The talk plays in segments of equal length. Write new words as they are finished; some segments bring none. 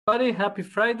everybody. Happy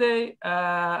Friday.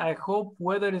 I hope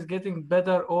weather is getting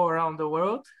better all around the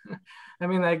world. I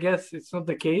mean, I guess it's not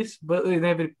the case, but in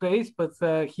every place. But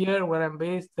here, where I'm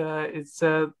based, it's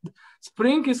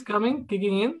spring is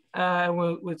kicking in.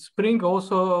 With spring,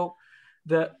 also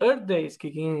the Earth Day is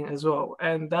kicking in as well,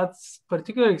 and that's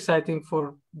particularly exciting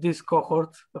for this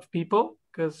cohort of people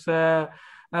because,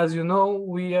 as you know,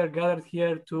 we are gathered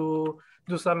here to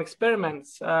do some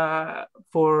experiments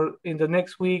for in the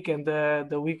next week and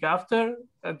the week after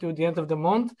until the end of the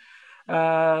month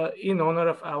in honor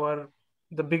of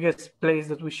the biggest place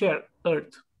that we share,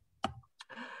 Earth.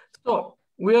 So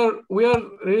we are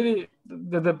really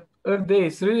the Earth Day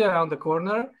is really around the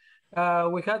corner.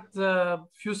 We had a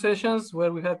few sessions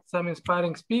where we had some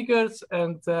inspiring speakers,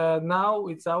 and now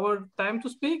it's our time to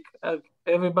speak.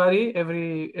 Everybody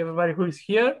who is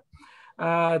here.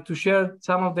 To share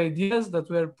some of the ideas that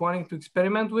we're planning to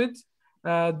experiment with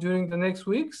during the next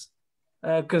weeks,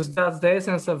 because that's the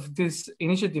essence of this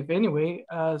initiative anyway.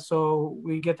 So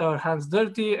we get our hands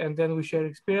dirty and then we share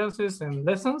experiences and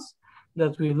lessons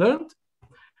that we learned.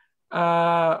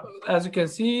 As you can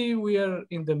see, we are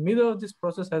in the middle of this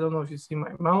process. I don't know if you see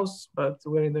my mouse, but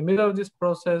we're in the middle of this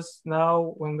process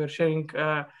now when we're sharing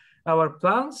our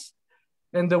plans.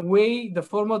 And the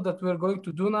format that we're going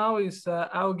to do now is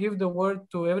I'll give the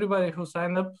word to everybody who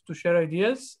signed up to share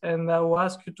ideas, and I will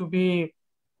ask you to be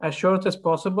as short as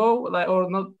possible, or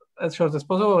not as short as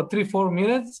possible, 3-4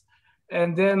 minutes,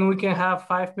 and then we can have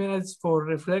 5 minutes for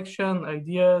reflection,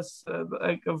 ideas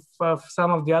of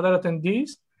some of the other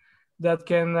attendees that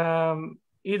can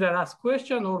either ask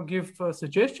questions or give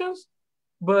suggestions.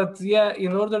 But yeah,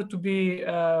 in order to be,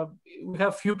 we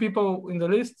have few people in the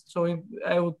list, so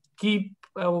I will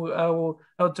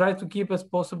try to keep as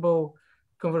possible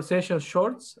conversations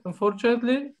short,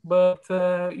 unfortunately, but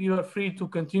you are free to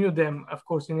continue them, of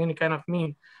course, in any kind of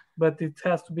mean, but we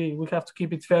have to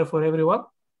keep it fair for everyone.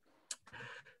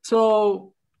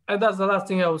 So, and that's the last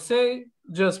thing I will say.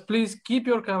 Just please keep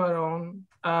your camera on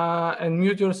and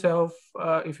mute yourself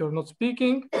if you're not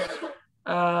speaking.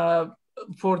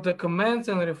 For the comments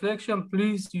and reflection,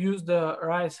 please use the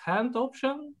raise hand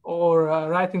option or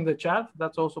write in the chat.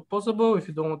 That's also possible if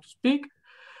you don't want to speak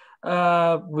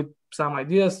with some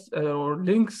ideas or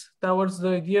links towards the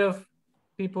idea of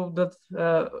people that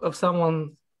of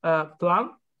someone's plan.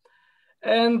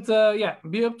 And yeah,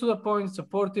 be up to the point,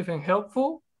 supportive and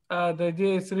helpful. The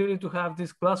idea is really to have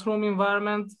this classroom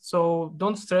environment, so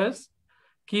don't stress,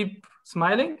 keep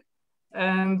smiling,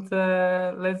 and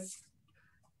let's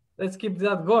keep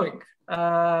that going.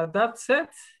 That said,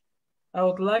 I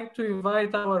would like to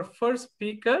invite our first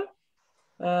speaker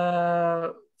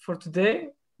for today,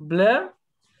 Blair.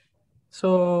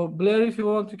 So Blair, if you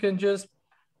want, you can just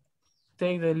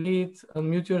take the lead,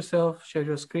 unmute yourself, share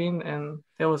your screen, and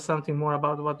tell us something more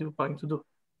about what you're planning to do.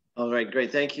 All right,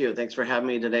 great, thank you. Thanks for having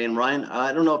me today. And Ryan,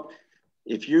 I don't know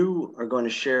if you are going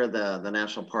to share the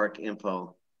national park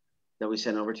info that we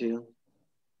sent over to you.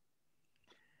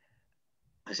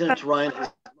 I sent it to Ryan. He's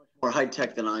much more high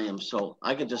tech than I am, so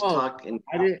I could just talk. And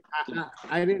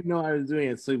I didn't know I was doing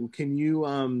it. So can you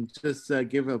just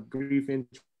give a brief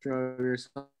intro of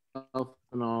yourself,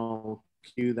 and I'll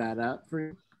cue that up for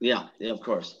you? Yeah, of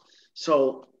course.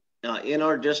 So in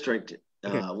our district,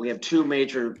 we have two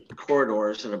major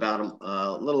corridors at about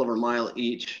a little over a mile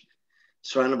each,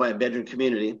 surrounded by a bedroom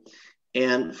community.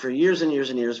 And for years and years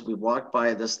and years, we walked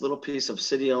by this little piece of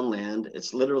city-owned land.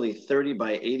 It's literally 30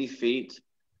 by 80 feet,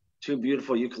 two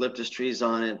beautiful eucalyptus trees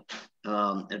on it.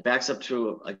 It backs up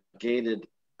to a gated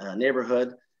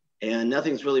neighborhood, and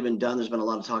nothing's really been done. There's been a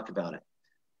lot of talk about it.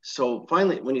 So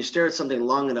finally, when you stare at something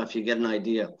long enough, you get an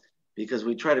idea, because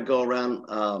we try to go around.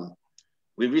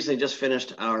 We recently just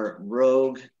finished our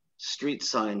rogue street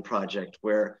sign project,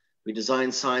 where we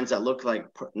designed signs that look like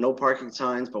no parking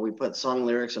signs, but we put song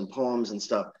lyrics and poems and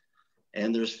stuff.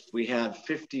 And we had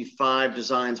 55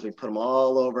 designs. We put them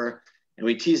all over, and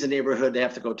we tease the neighborhood. They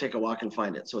have to go take a walk and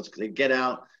find it. So they get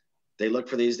out, they look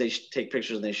for these, they take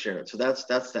pictures and they share it. So that's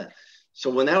that. So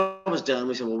when that was done,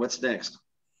 we said, well, what's next?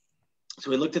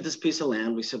 So we looked at this piece of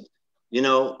land. We said,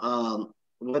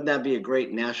 wouldn't that be a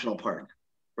great national park?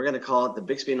 We're going to call it the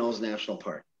Bixby Knolls National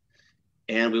Park.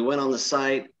 And we went on the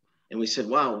site and we said,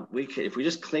 wow, if we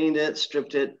just cleaned it,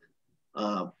 stripped it,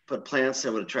 put plants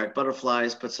that would attract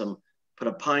butterflies, put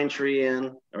a pine tree in.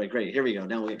 All right, great. Here we go.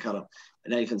 Now we get caught up.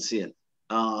 And now you can see it.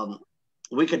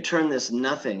 We could turn this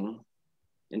nothing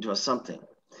into a something.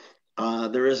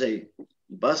 There is a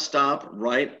bus stop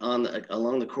right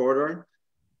along the corridor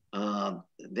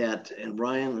and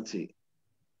Ryan, let's see.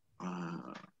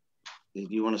 Do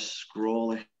you want to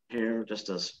scroll here just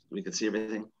as we can see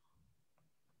everything?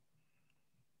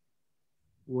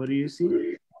 What do you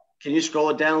see? Can you scroll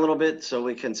it down a little bit so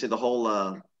we can see the whole?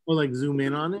 Or like zoom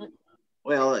in on it?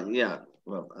 Well, yeah.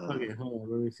 Well, Okay, hold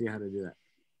on. Let me see how to do that.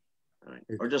 all right.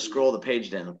 Or just scroll the page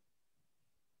down.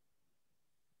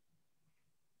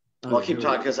 Okay, I'll keep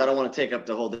talking because I don't want to take up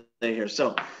the whole day here.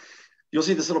 So you'll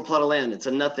see this little plot of land. It's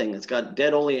a nothing. It's got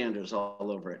dead oleanders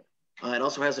all over it. It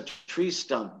also has a tree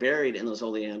stump buried in those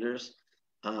oleanders.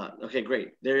 Okay,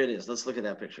 great. There it is. Let's look at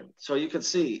that picture. So you can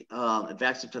see it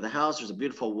backs up to the house. There's a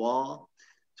beautiful wall.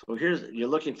 So you're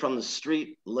looking from the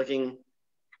street, looking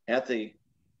at the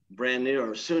brand new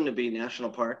or soon to be national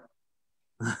park.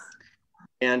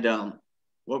 And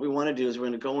what we want to do is we're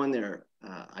going to go in there.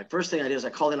 First thing I did is I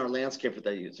called in our landscaper that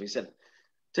I use. We said,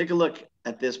 take a look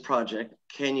at this project.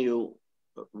 Can you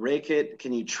rake it?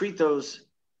 Can you treat those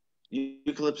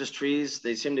eucalyptus trees?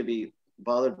 They seem to be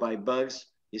bothered by bugs.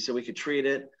 He said we could treat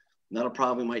it. Not a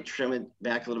problem. We might trim it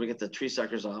back a little bit, get the tree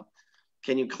suckers off.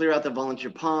 Can you clear out the volunteer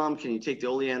palm? Can you take the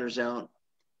oleanders out?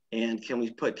 And can we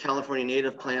put California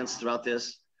native plants throughout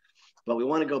this? But we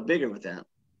want to go bigger with that.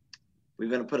 We're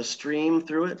going to put a stream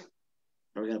through it.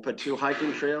 We're going to put 2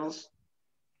 hiking trails.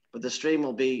 But the stream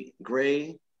will be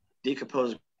gray,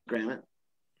 decomposed granite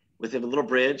with a little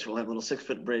bridge. We'll have a little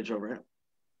 6-foot bridge over it.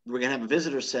 We're going to have a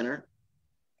visitor center.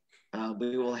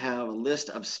 We will have a list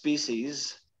of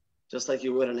species, just like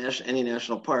you would in any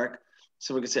national park.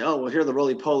 So we could say, oh, well, here are the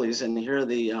roly-polies, and here are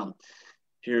the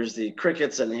here's the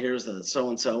crickets, and here's the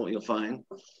so-and-so you'll find.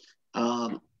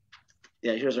 Yeah,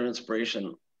 here's our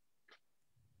inspiration.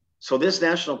 So this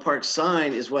national park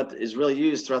sign is what is really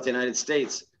used throughout the United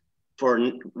States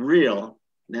for real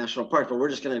national park, but we're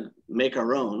just going to make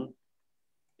our own,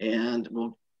 and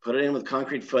we'll put it in with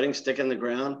concrete footing, stick it in the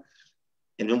ground,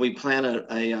 and when we plan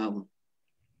a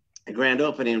grand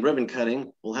opening and ribbon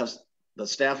cutting, we'll have the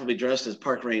staff will be dressed as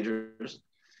park rangers.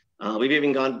 We've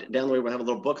even gone down the way. We'll have a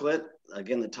little booklet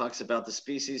again that talks about the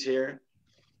species here.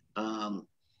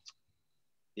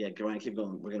 Yeah, go on, keep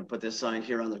going. We're going to put this sign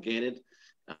here on the gated.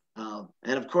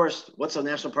 And of course, what's a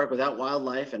national park without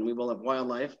wildlife? And we will have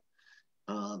wildlife.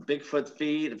 Bigfoot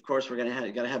feed. Of course, we're going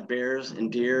to gotta have bears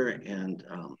and deer and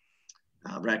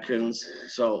raccoons.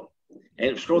 So,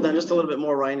 and scroll down just a little bit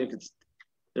more, Ryan. You can.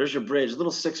 There's your bridge, a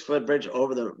little 6-foot bridge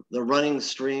over the running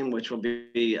stream, which will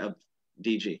be a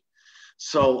DG.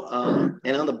 So,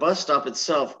 and on the bus stop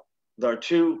itself, there are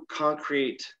 2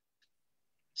 concrete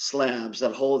slabs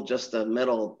that hold just the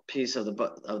metal piece of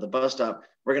the bus stop.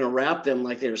 We're going to wrap them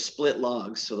like they're split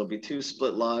logs. So there'll be 2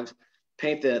 split logs,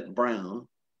 paint that brown.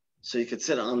 So you could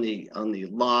sit on the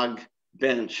log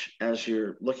bench as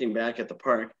you're looking back at the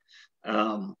park.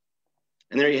 And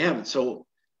there you have it. So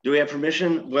do we have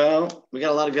permission? Well, we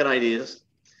got a lot of good ideas.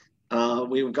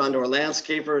 We've gone to our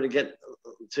landscaper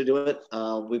to do it.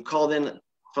 We've called in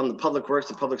from the Public Works,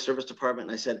 the Public Service Department,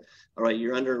 and I said, all right,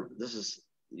 you have to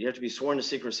be sworn to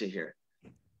secrecy here.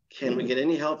 Can we get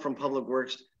any help from Public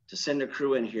Works to send a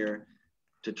crew in here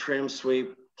to trim,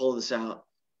 sweep, pull this out,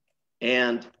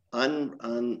 and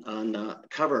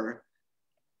uncover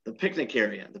the picnic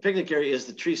area? The picnic area is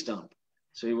the tree stump.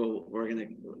 So we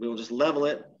will just level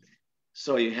it.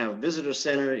 So you have a visitor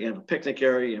center, you have a picnic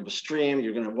area, you have a stream,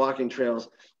 you're going to have walking trails,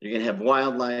 you're going to have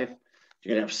wildlife,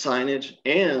 you're going to have signage.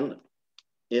 And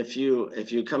if you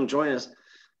come join us,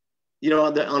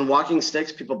 on walking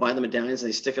sticks, people buy the medallions and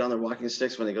they stick it on their walking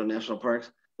sticks when they go to national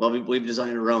parks. Well, we've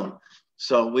designed our own.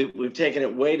 So we've taken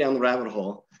it way down the rabbit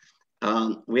hole.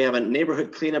 We have a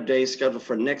neighborhood cleanup day scheduled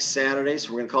for next Saturday.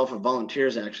 So we're going to call for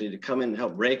volunteers actually to come in and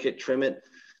help rake it, trim it,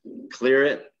 clear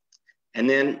it. And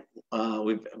then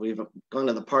we've gone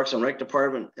to the Parks and Rec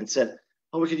department and said,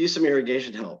 oh, we could use some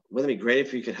irrigation help. Wouldn't it be great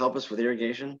if you could help us with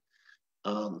irrigation?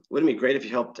 Wouldn't it be great if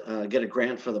you helped get a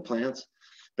grant for the plants?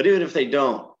 But even if the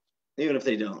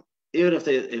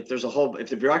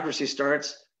bureaucracy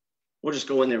starts, we'll just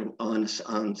go in there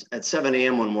at 7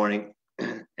 a.m. one morning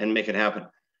and make it happen.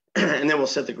 And then we'll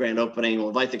set the grand opening. We'll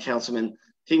invite the councilman.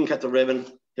 He can cut the ribbon.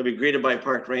 He'll be greeted by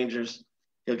park rangers.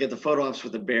 He'll get the photo ops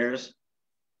with the bears.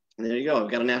 And there you go. We've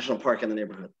got a national park in the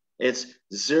neighborhood. It's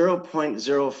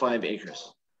 0.05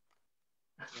 acres.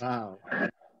 Wow. And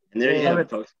there you have it,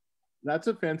 folks. That's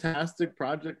a fantastic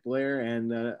project, Blair.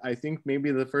 And I think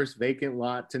maybe the first vacant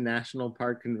lot to national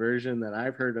park conversion that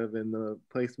I've heard of in the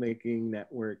placemaking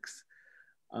networks.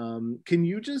 Can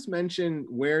you just mention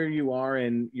where you are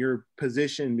in your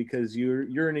position, because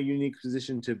you're in a unique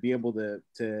position to be able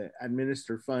to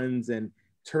administer funds and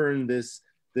turn this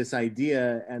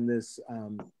idea and this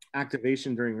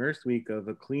activation during Earth Week of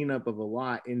a cleanup of a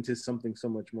lot into something so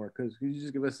much more? Because could you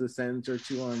just give us a sentence or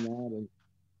two on that? And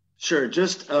sure.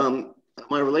 Just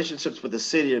my relationships with the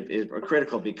city are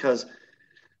critical, because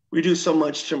we do so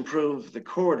much to improve the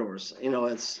corridors. You know,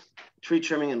 it's tree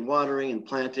trimming and watering and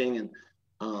planting and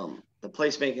the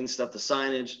placemaking stuff, the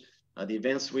signage, the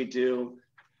events we do.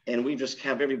 And we just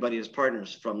have everybody as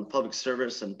partners from the public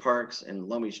service and parks and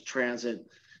Long Beach Transit.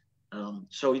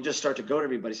 So we just start to go to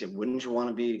everybody and say, wouldn't you want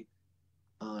to be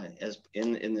as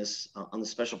in this on the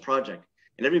special project?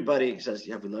 And everybody says,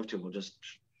 yeah, we'd love to. We'll just,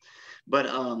 but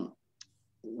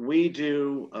we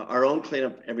do our own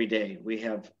cleanup every day. We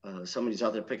have somebody's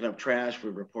out there picking up trash. We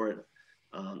report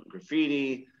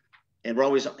graffiti, and we're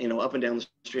always, you know, up and down the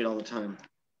street all the time.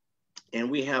 And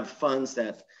we have funds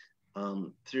that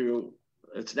through,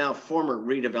 it's now former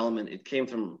redevelopment. It came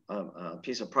from a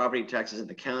piece of property taxes in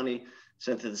the county,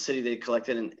 sent to the city, they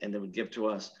collected and they would give to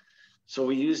us. So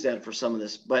we use that for some of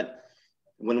this. But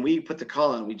when we put the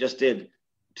call out, we just did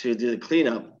to do the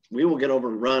cleanup, we will get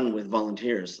overrun with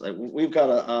volunteers. Like we've got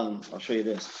a, I'll show you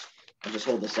this. I'll just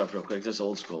hold this up real quick. This is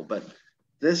old school, but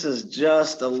this is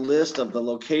just a list of the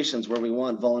locations where we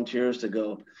want volunteers to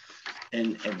go,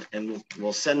 and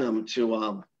we'll send them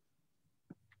to.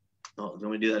 Oh, do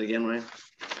we do that again, Ryan?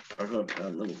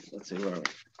 Let's see, where are we?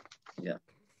 Yeah.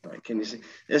 All right. Can you see?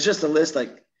 It's just a list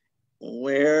like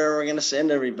where we're going to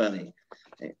send everybody,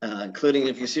 including,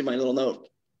 if you see my little note,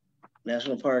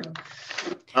 National Park.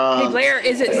 Hey Blair,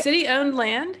 is it city-owned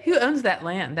land? Who owns that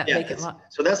land? That vacant lot?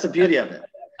 So that's the beauty of it.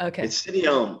 Okay. It's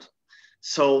city-owned.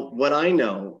 So what I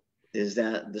know is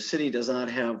that the city does not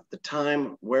have the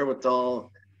time,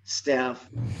 wherewithal, staff,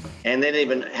 and they don't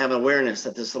even have awareness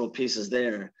that this little piece is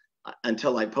there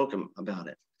until I poke them about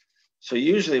it. So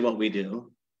usually what we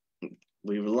do,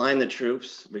 we align the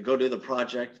troops, we go do the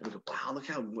project, and we go, wow, look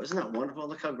how, isn't that wonderful?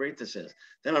 Look how great this is.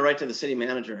 Then I write to the city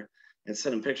manager and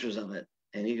send him pictures of it.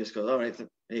 And he just goes, all right,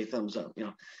 hey, thumbs up, you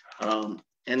know.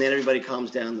 And then everybody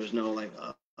calms down. There's no like,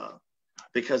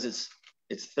 because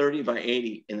it's 30 by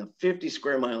 80 in a 50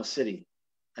 square mile city.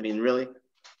 I mean, really,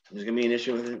 there's gonna be an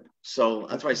issue with it. So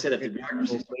that's why I said if the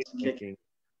bureaucracy starts kicking,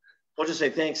 we'll just say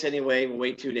thanks anyway. We'll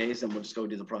wait 2 days and we'll just go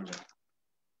do the project.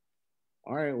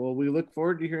 All right. Well, we look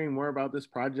forward to hearing more about this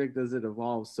project as it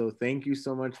evolves. So thank you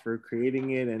so much for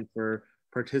creating it and for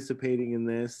participating in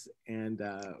this. And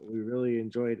we really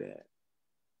enjoyed it.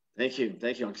 Thank you.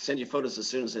 Thank you. I'll send you photos as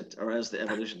soon as it, or as the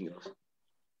evolution goes.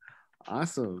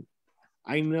 Awesome.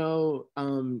 I know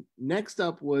next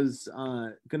up was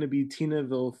going to be Tina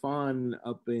Vilfan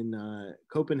up in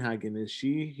Copenhagen. Is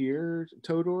she here,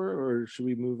 Todor, or should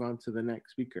we move on to the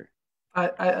next speaker?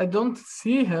 I don't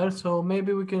see her, so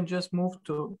maybe we can just move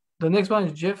to the next one.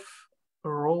 Is Jeff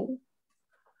Rowe,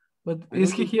 but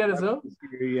is he here as well?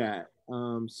 Yeah.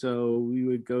 So we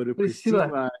would go to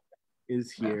Priscilla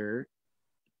is here.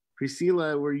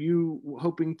 Priscilla, were you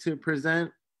hoping to present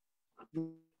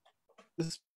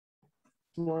this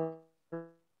morning?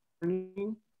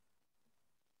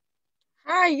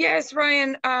 Hi, yes,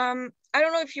 Ryan. I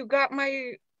don't know if you got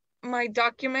my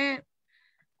document.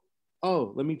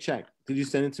 Oh, let me check. Did you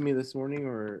send it to me this morning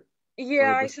or?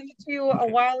 Yeah, I sent it to you a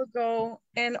while ago.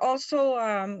 And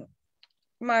also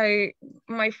my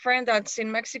friend that's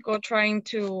in Mexico trying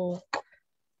to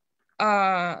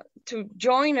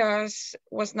join us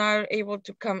was not able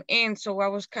to come in. So I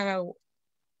was kind of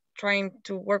trying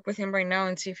to work with him right now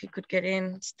and see if he could get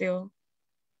in still.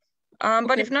 Okay.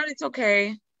 But if not, it's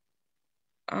okay.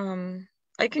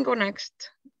 I can go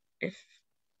next if.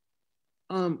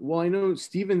 Well, I know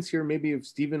Steven's here. Maybe if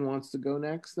Steven wants to go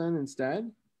next then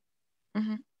instead.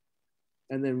 Mm-hmm.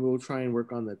 And then we'll try and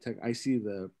work on the tech. I see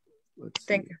the, let's see.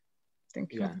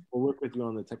 Thank you. Yeah, we'll work with you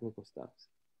on the technical stuff.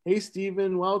 Hey,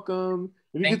 Steven, welcome.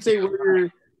 If you could say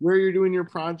where you're doing your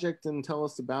project and tell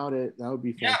us about it, that would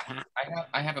be fantastic. Yeah,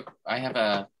 I have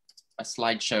a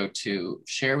slideshow to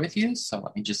share with you. So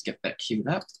let me just get that queued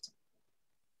up.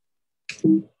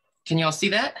 Can you all see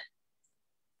that?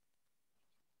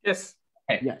 Yes.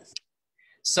 Okay. Yes.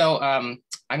 So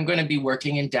I'm going to be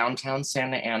working in downtown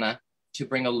Santa Ana to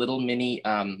bring a little mini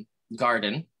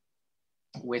garden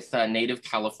with native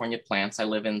California plants. I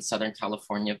live in Southern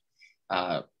California.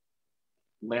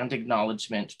 Land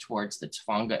acknowledgement towards the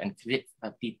Tofanga and Kvit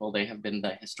people. They have been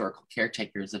the historical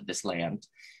caretakers of this land.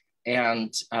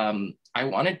 And I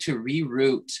wanted to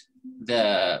reroute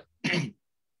the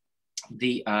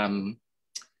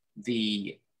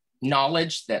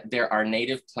knowledge that there are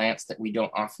native plants that we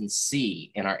don't often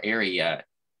see in our area.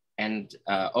 And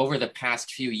over the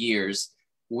past few years,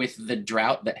 with the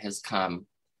drought that has come,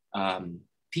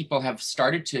 people have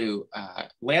started to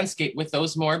landscape with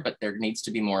those more, but there needs to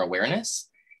be more awareness.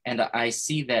 And I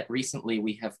see that recently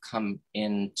we have come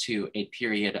into a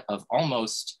period of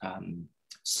almost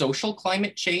social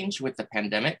climate change with the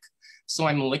pandemic. So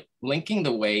I'm linking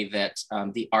the way that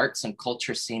the arts and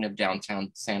culture scene of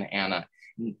downtown Santa Ana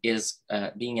is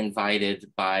being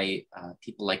invited by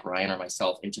people like Ryan or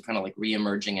myself into kind of like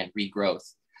re-emerging and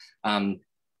regrowth.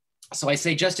 So I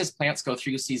say, just as plants go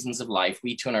through seasons of life,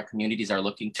 we too in our communities are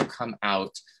looking to come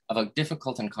out of a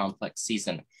difficult and complex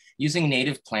season. Using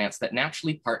native plants that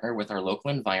naturally partner with our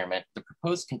local environment, the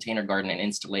proposed container garden and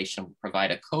installation will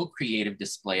provide a co-creative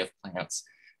display of plants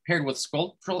paired with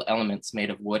sculptural elements made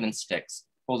of wood and sticks,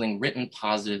 holding written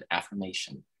positive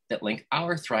affirmation that link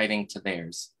our thriving to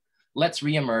theirs. Let's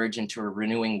reemerge into a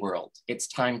renewing world. It's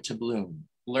time to bloom,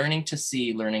 learning to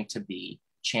see, learning to be,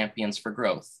 champions for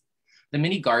growth. The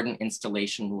mini garden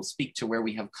installation will speak to where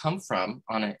we have come from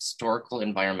on a historical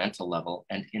environmental level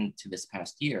and into this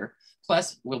past year,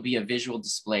 plus will be a visual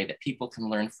display that people can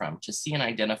learn from to see and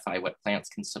identify what plants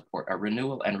can support a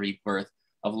renewal and rebirth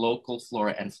of local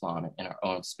flora and fauna in our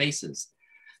own spaces.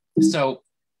 So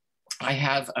I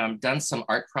have done some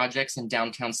art projects in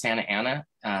downtown Santa Ana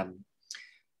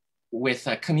with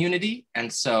a community.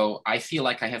 And so I feel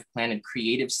like I have planted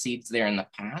creative seeds there in the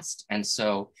past. And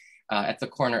so at the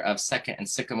corner of 2nd and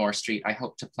Sycamore Street, I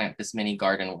hope to plant this mini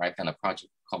garden where I've done a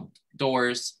project called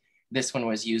Doors. This one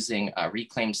was using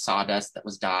reclaimed sawdust that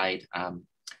was dyed.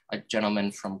 A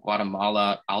gentleman from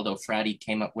Guatemala, Aldo Frati,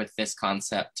 came up with this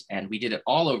concept, and we did it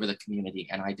all over the community.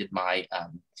 And I did my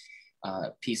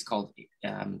piece called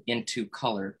Into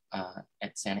Color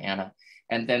at Santa Ana.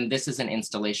 And then this is an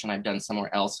installation I've done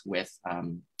somewhere else with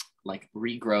like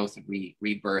regrowth,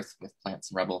 rebirth with plants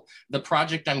and rubble. The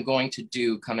project I'm going to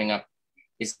do coming up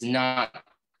is not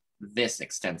this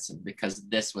extensive because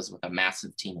this was with a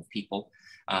massive team of people,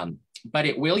 but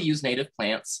it will use native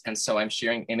plants. And so I'm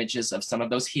sharing images of some of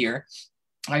those here.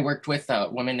 I worked with a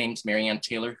woman named Marianne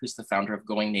Taylor, who's the founder of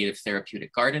Going Native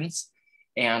Therapeutic Gardens,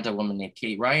 and a woman named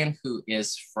Katie Ryan, who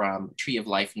is from Tree of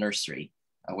Life Nursery,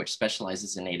 which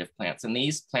specializes in native plants. And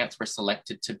these plants were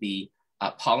selected to be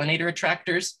pollinator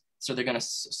attractors. So they're going to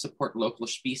support local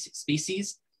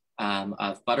species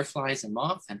of butterflies and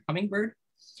moth and hummingbird.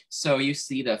 So you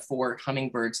see the 4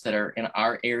 hummingbirds that are in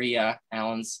our area: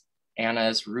 Allen's,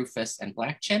 Anna's, Rufus, and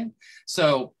Blackchin.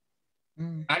 So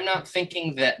I'm not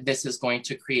thinking that this is going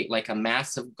to create like a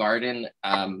massive garden,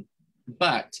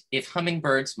 but if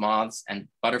hummingbirds, moths, and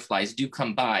butterflies do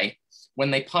come by, when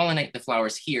they pollinate the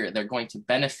flowers here, they're going to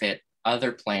benefit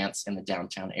other plants in the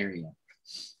downtown area.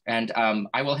 And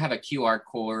I will have a QR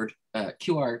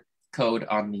code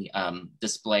on the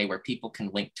display where people can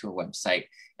link to a website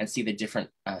and see the different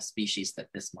species that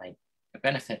this might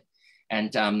benefit.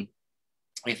 And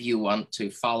if you want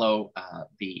to follow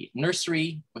the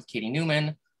nursery with Katie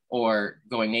Newman or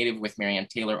Going Native with Marianne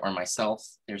Taylor or myself,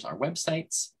 there's our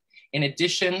websites. In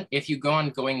addition, if you go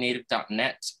on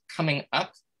goingnative.net, coming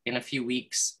up in a few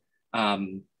weeks,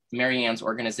 Marianne's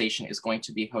organization is going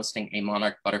to be hosting a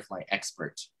monarch butterfly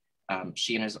expert.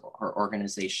 She and her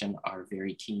organization are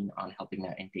very keen on helping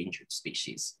that endangered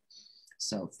species.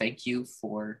 So thank you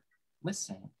for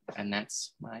listening. And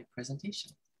that's my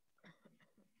presentation.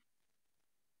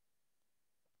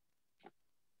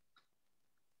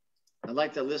 I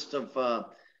like the list of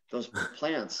those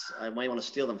plants. I might want to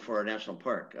steal them for our national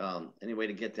park. Any way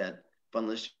to get that fun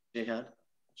list you had?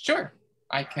 Sure.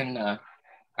 I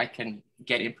can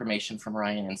get information from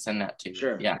Ryan and send that to you.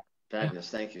 Sure. Yeah. Fabulous.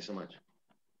 Thank you so much.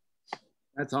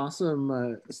 That's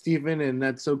awesome, Stephen, and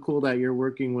that's so cool that you're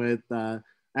working with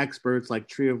experts like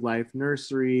Tree of Life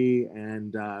Nursery,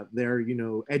 and they're, you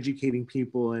know, educating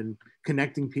people and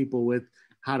connecting people with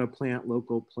how to plant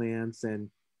local plants. And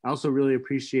I also really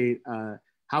appreciate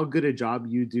how good a job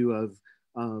you do of,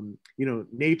 you know,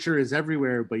 nature is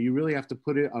everywhere, but you really have to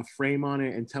put a frame on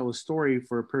it and tell a story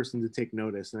for a person to take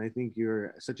notice. And I think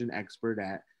you're such an expert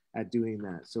at doing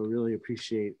that. So really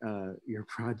appreciate your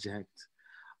project.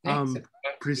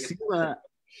 Priscilla,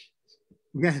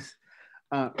 yes,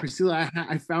 Priscilla,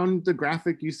 I found the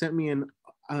graphic you sent me, and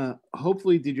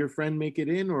hopefully did your friend make it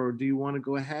in, or do you want to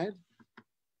go ahead?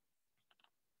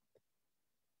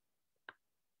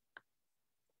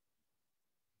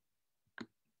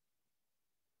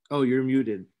 Oh, you're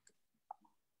muted.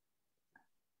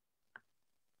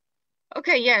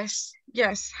 Okay, yes.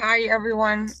 Hi,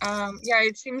 everyone. Yeah,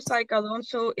 it seems like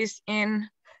Alonso is in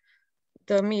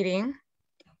the meeting.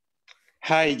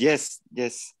 Hi, yes.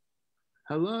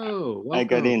 Hello, welcome. I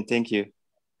got in, thank you.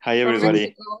 Hi,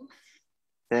 everybody.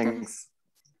 Thanks.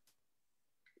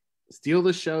 Steal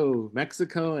the show,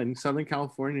 Mexico and Southern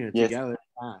California together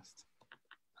fast.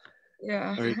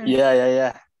 Yeah.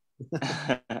 Yeah.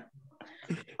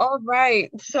 All right.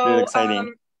 So really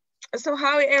exciting. So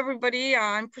hi everybody,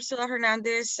 I'm Priscilla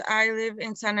Hernandez. I live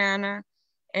in Santa Ana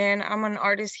and I'm an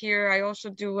artist here. I also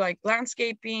do like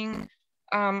landscaping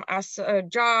as a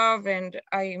job, and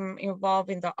I'm involved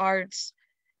in the arts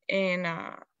in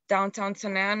downtown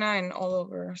Santa Ana and all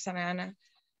over Santa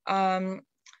Ana.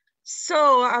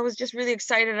 So I was just really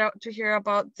excited to hear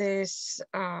about this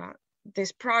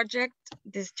this project,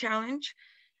 this challenge.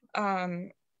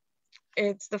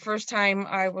 It's the first time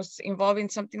I was involved in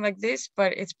something like this,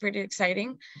 but it's pretty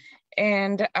exciting.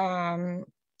 And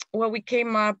what we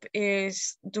came up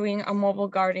is doing a mobile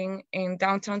garden in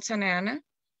downtown Santa Ana.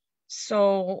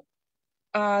 So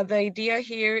the idea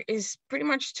here is pretty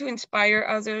much to inspire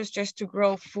others just to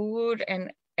grow food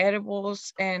and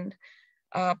edibles and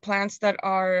plants that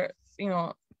are, you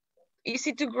know,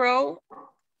 easy to grow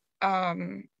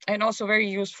and also very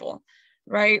useful,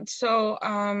 right? So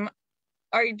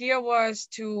our idea was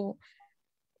to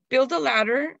build a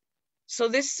ladder. So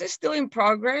this is still in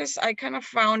progress. I kind of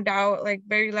found out like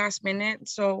very last minute.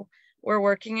 So we're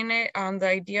working in it on the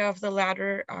idea of the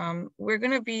ladder. We're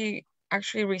gonna be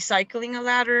actually recycling a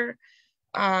ladder,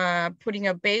 putting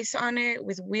a base on it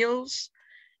with wheels,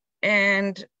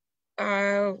 and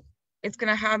it's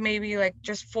gonna have maybe like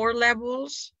just 4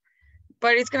 levels,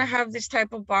 but it's gonna have this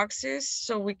type of boxes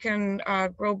so we can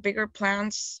grow bigger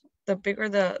plants. The bigger,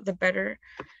 the better.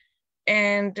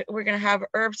 And we're gonna have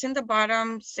herbs in the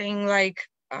bottom, saying like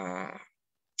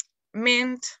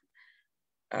mint,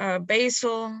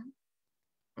 basil,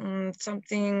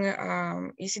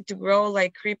 something easy to grow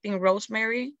like creeping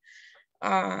rosemary.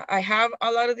 I have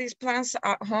a lot of these plants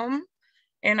at home,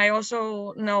 and I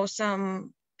also know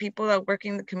some people that work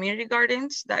in the community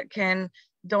gardens that can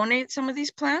donate some of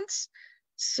these plants.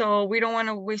 So we don't want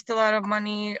to waste a lot of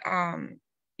money,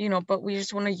 you know, but we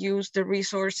just want to use the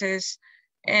resources,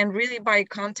 and really by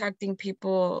contacting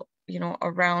people, you know,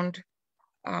 around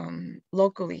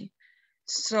locally.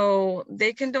 So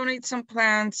they can donate some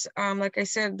plants. Like I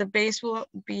said, the base will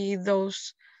be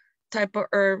those type of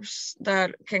herbs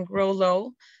that can grow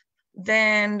low.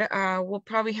 Then we'll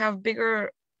probably have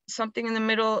bigger, something in the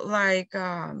middle like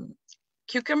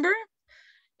cucumber.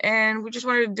 And we just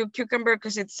wanted to do cucumber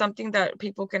because it's something that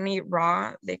people can eat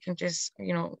raw. They can just,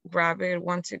 you know, grab it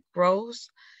once it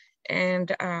grows.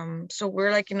 And so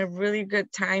we're like in a really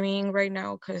good timing right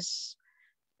now because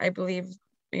I believe,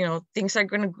 you know, things are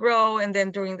going to grow, and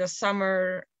then during the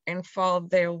summer and fall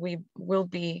there will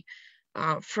be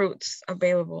fruits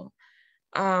available.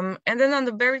 And then on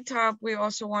the very top, we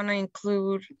also want to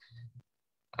include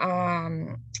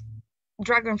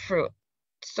dragon fruit.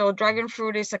 So dragon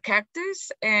fruit is a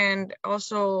cactus and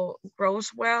also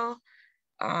grows well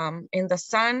in the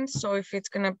sun. So if it's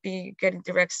gonna be getting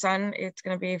direct sun, it's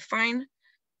gonna be fine.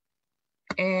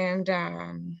 And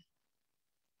let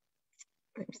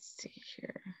me see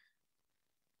here.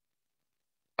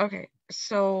 Okay,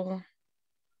 so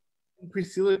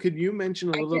Priscilla, could you mention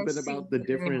a little bit about the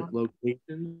different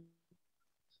locations?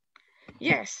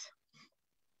 Yes.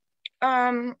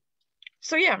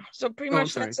 So yeah, so pretty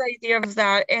much that's the idea of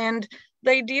that. And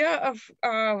the idea of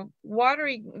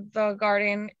watering the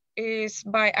garden is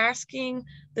by asking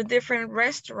the different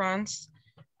restaurants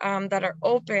that are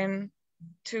open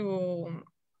to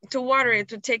water it,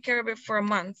 to take care of it for a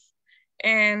month.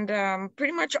 And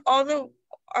pretty much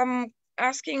I'm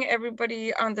asking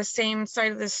everybody on the same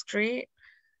side of the street,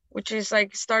 which is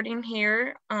like starting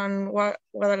here on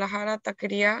Guadalajara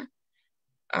Taqueria,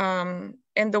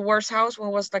 and the worst house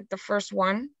one was like the first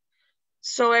one.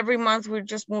 So every month we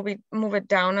just move it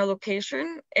down a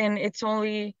location, and it's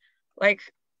only like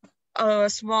a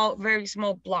small, very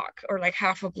small block, or like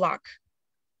half a block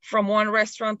from one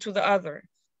restaurant to the other.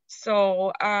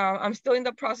 So I'm still in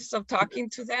the process of talking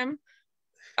to them.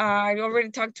 I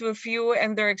already talked to a few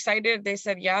and they're excited. They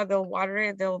said, yeah, they'll water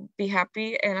it, they'll be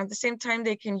happy. And at the same time,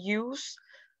 they can use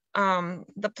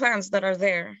the plants that are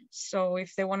there. So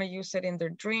if they want to use it in their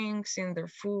drinks, in their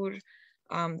food,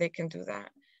 they can do that.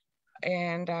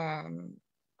 And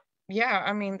yeah,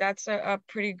 I mean, that's a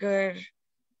pretty good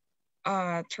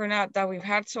turnout that we've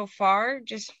had so far,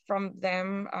 just from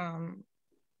them,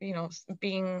 you know,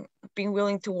 being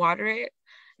willing to water it.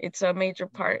 It's a major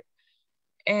part.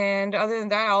 And other than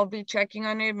that, I'll be checking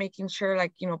on it, making sure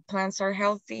like, you know, plants are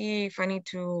healthy. If I need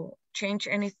to change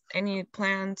any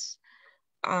plants,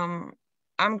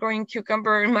 I'm growing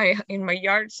cucumber in my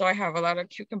yard, so I have a lot of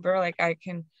cucumber. Like I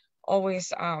can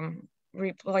always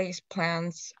replace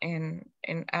plants and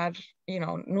add, you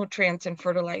know, nutrients and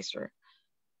fertilizer.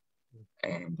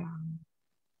 And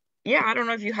yeah, I don't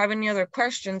know if you have any other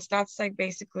questions. That's like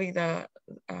basically the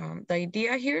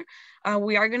idea here.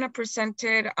 We are gonna present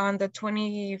it on the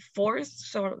 24th,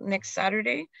 so next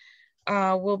Saturday.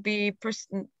 will be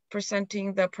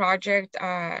presenting the project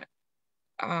at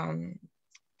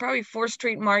probably 4th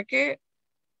Street Market.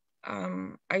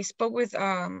 I spoke with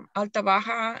Alta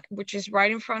Baja, which is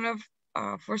right in front of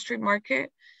 4th Street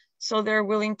Market. So they're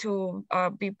willing to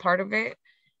be part of it.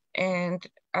 And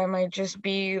I might just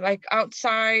be like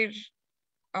outside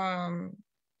of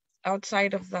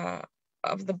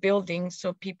the building.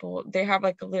 So people, they have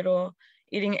like a little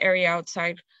eating area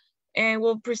outside. And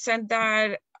we'll present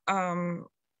that and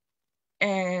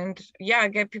yeah,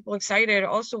 get people excited.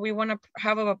 Also, we want to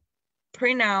have a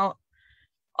printout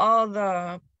all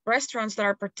the restaurants that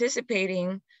are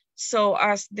participating. So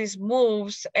as this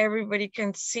moves, everybody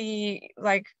can see,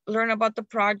 like, learn about the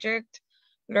project,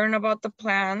 learn about the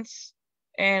plans.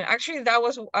 And actually that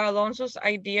was Alonso's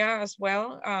idea as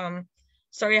well.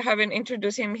 Sorry, I haven't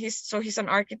introduced him. He's an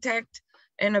architect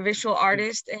and a visual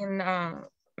artist in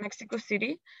Mexico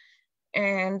City.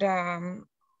 And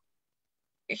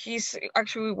he's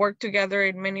actually worked together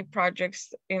in many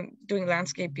projects in doing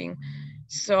landscaping.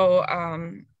 So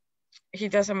he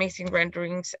does amazing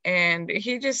renderings, and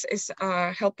he just is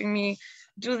helping me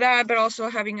do that, but also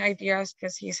having ideas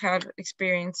because he's had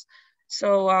experience.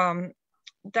 So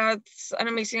that's an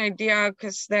amazing idea,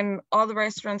 because then all the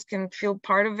restaurants can feel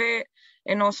part of it,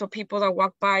 and also people that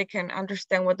walk by can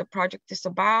understand what the project is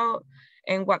about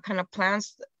and what kind of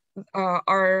plants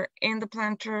are in the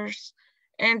planters,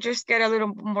 and just get a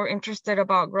little more interested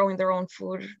about growing their own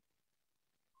food.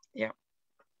 Yeah,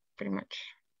 pretty much.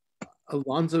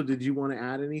 Alonso, did you want to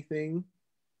add anything?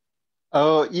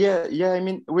 Oh yeah. I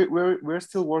mean, we're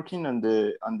still working on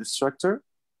the structure.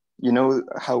 You know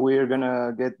how we're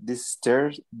gonna get this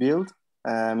stairs built.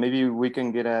 Maybe we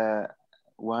can get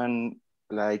one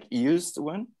like used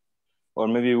one, or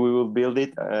maybe we will build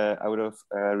it out of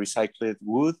recycled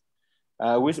wood.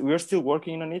 We're still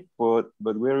working on it, but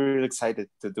we're really excited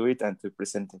to do it and to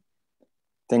present it.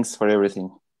 Thanks for everything.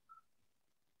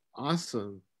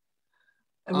 Awesome.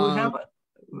 And we have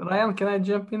Ryan. Can I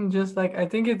jump in? Just like, I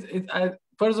think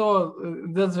first of all,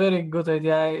 that's very good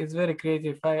idea. It's very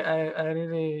creative. I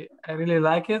really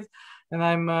like it, and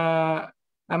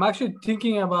I'm actually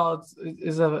thinking about it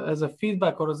as a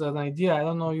feedback or as an idea. I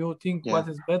don't know. You think what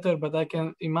is better, but I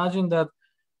can imagine that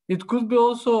it could be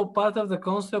also part of the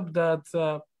concept that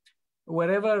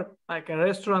wherever like a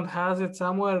restaurant has it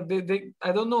somewhere, they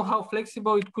I don't know how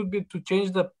flexible it could be to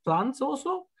change the plans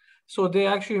also. So they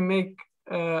actually make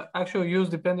actual use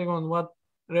depending on what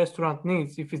restaurant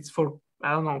needs. If it's for,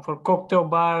 I don't know, for cocktail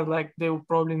bar, like they will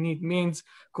probably need mints,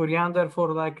 coriander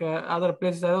for like other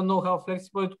places. I don't know how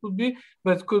flexible it could be,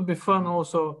 but it could be fun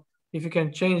also if you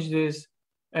can change this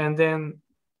and then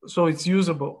so it's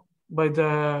usable by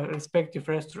the respective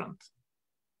restaurant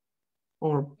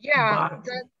or bar.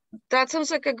 That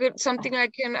sounds like something I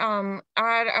can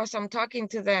add as I'm talking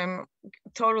to them.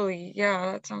 Totally.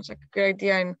 Yeah, that sounds like a good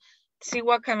idea, and see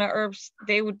what kind of herbs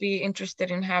they would be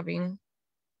interested in having.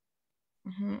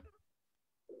 Mm-hmm.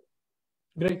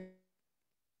 Great.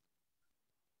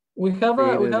 We have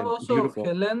also beautiful.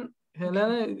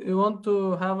 Helena, you want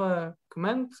to have a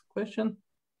comment, question?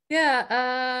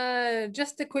 Yeah,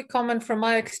 just a quick comment from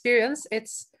my experience.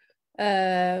 It's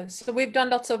so we've done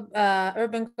lots of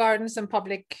urban gardens and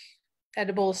public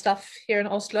edible stuff here in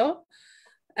Oslo.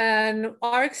 And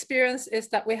our experience is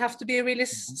that we have to be really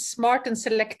smart and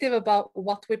selective about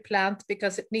what we plant,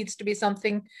 because it needs to be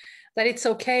something that it's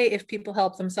okay if people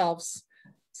help themselves.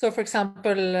 So for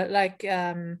example, like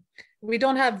we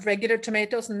don't have regular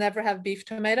tomatoes and never have beef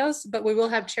tomatoes, but we will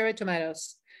have cherry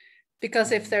tomatoes.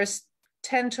 Because if there's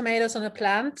 10 tomatoes on a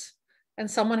plant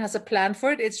and someone has a plan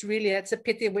for it, it's a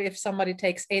pity if somebody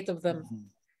takes 8 of them,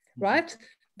 right?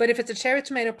 But if it's a cherry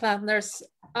tomato plant and there's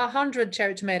 100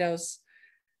 cherry tomatoes,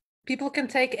 people can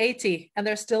take 80 and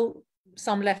there's still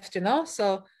some left, you know?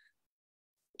 So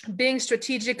being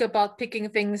strategic about picking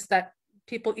things that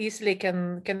people easily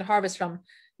can harvest from,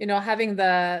 you know, having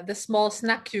the small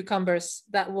snack cucumbers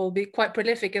that will be quite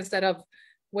prolific instead of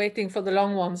waiting for the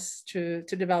long ones to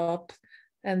develop.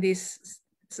 And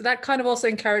so that kind of also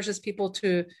encourages people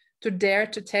to dare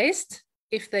to taste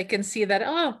if they can see that,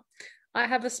 oh, I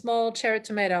have a small cherry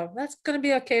tomato. That's going to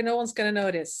be okay. No one's going to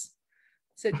notice.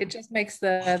 So it just makes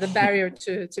the barrier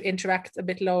to interact a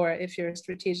bit lower if you're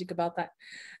strategic about that.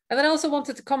 And then I also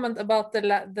wanted to comment about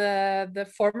the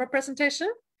former presentation.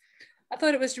 I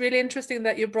thought it was really interesting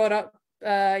that you brought up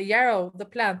yarrow, the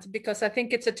plant, because I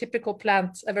think it's a typical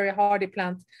plant, a very hardy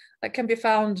plant that can be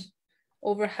found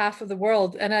over half of the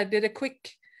world. And I did a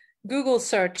quick Google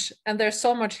search, and there's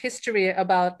so much history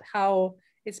about how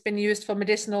it's been used for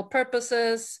medicinal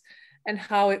purposes, and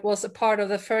how it was a part of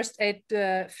the first aid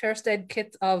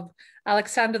kit of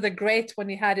Alexander the Great when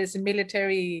he had his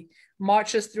military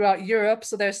marches throughout Europe.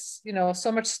 So there's, you know,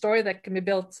 so much story that can be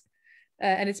built,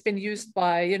 and it's been used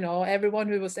by, you know, everyone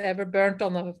who was ever burnt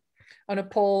on a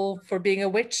pole for being a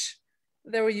witch.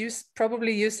 They were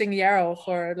probably using yarrow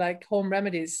for like home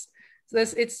remedies. So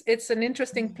it's an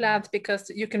interesting plant because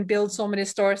you can build so many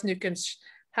stores and you can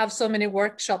have so many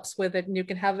workshops with it, and you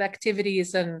can have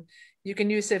activities, and you can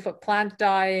use it for plant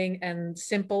dyeing and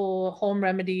simple home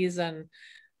remedies and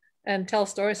tell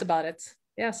stories about it.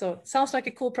 Yeah, so it sounds like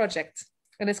a cool project,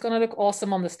 and it's gonna look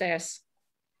awesome on the stairs.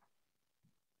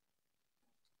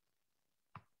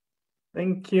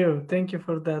 Thank you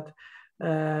for that.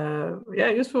 Yeah,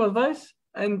 useful advice.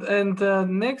 And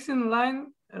next in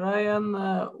line,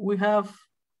 Ryan, we have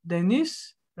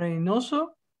Denise Reynoso.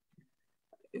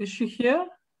 Is she here?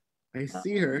 I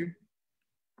see her.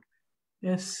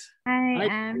 Yes. I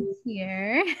am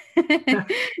here.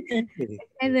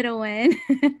 My little one.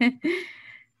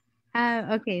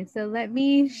 Okay, so let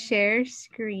me share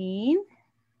screen.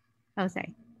 Oh,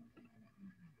 sorry.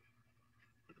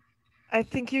 I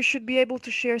think you should be able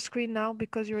to share screen now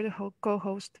because you're the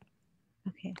co-host.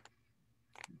 Okay.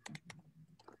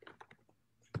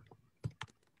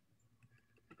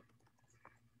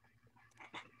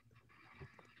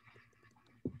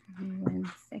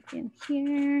 One second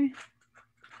here.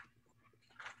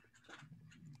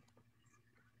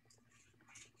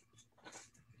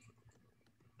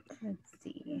 Let's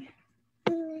see.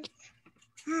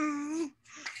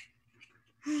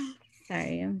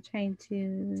 Sorry, I'm trying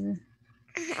to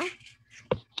try again.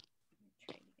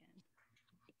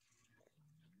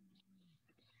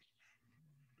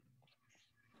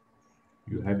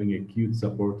 You're having a cute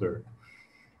supporter.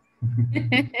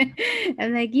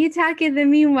 I'm like, you talk in the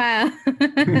meanwhile.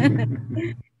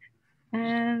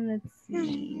 Let's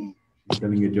see. You're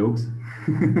telling your jokes.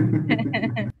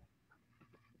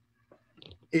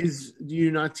 Do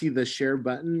you not see the share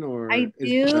button, or I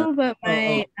do, but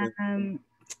my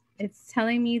it's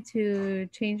telling me to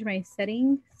change my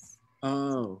settings.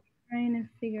 Oh. Trying to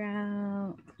figure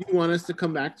out. You want us to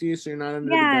come back to you so you're not under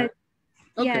the gun?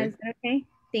 Okay. Yeah, is that okay?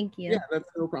 Thank you. Yeah, that's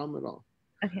no problem at all.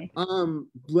 Okay.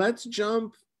 Let's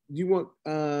jump. Do you want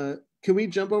can we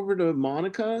jump over to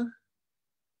Monica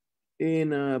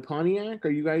in Pontiac?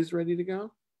 Are you guys ready to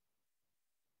go?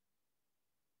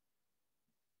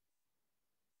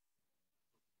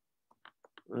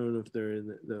 I don't know if they're in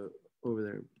the over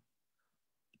there.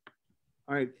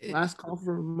 All right, last call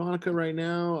for Monica right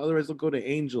now. Otherwise, we'll go to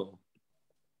Angel.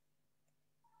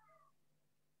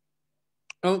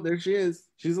 Oh, there she is.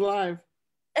 She's alive.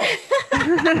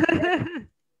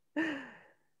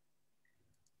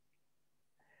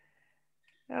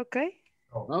 Okay.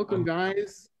 Oh, welcome,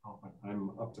 guys. Oh,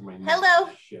 I'm up to my neck. Hello.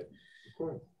 Shit.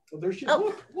 Oh, there she is.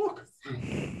 Oh. Look.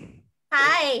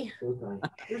 Hi.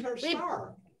 Here's our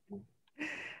star.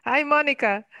 Hi,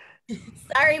 Monica.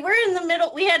 Sorry, we're in the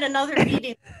middle. We had another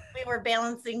meeting. We were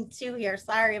balancing two here.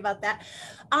 Sorry about that.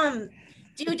 Do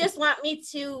you just want me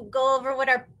to go over what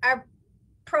our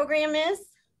program is?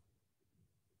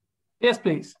 Yes,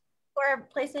 please. For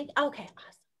Placemake? Okay,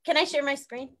 awesome. Can I share my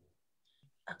screen?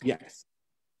 Okay. Yes.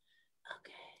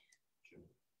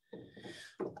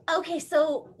 Okay,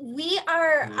 so we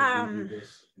are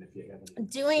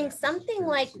doing something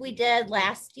like we did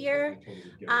last year.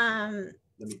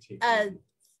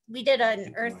 We did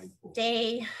an Earth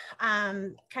Day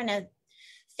kind of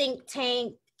think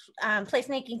tank,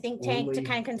 placemaking think tank to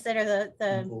kind of consider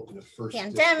the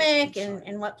pandemic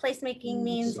and what placemaking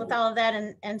means with all of that.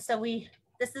 And so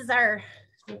this is our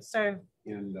sort of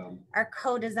our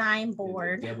co-design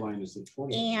board.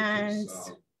 And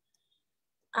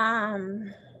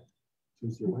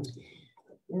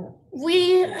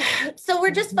so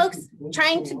we're just folks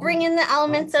trying to bring in the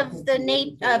elements of the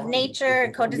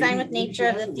nature, co-design with nature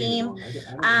of the theme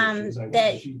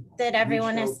that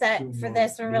everyone has set for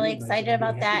this. We're really excited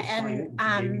about that,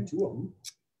 and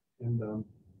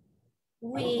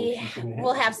we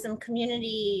will have some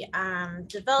community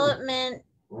development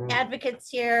advocates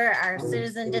here, our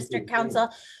citizen district council.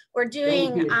 We're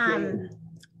doing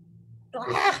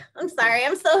I'm sorry,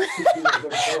 I'm so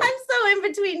I'm so in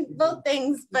between both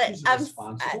things, but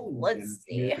let's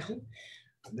see.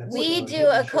 We do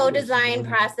a co-design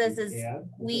process.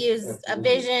 We use a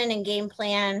vision and game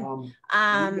plan,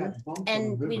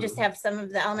 and we just have some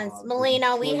of the elements.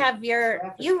 Melina, we have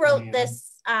you wrote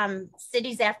this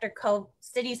cities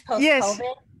post-COVID. Yes.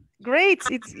 Great.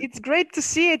 It's great to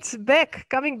see it's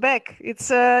coming back.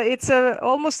 It's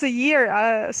almost a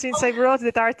year since I wrote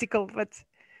that article, but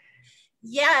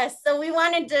yes, so we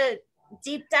wanted to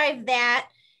deep dive that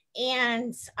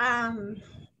and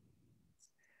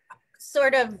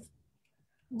sort of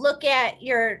look at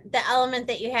the element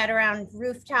that you had around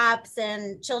rooftops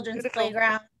and children's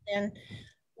playgrounds. And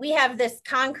we have this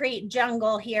concrete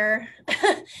jungle here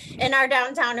in our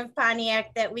downtown of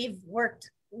Pontiac that we've worked.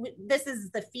 This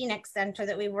is the Phoenix Center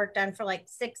that we worked on for like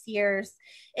 6 years.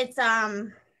 It's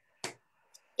a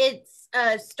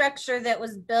structure that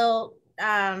was built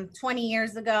 20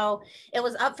 years ago. It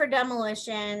was up for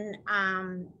demolition.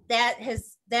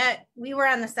 That we were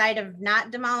on the side of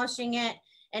not demolishing it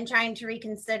and trying to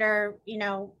reconsider, you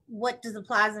know, what does the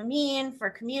plaza mean for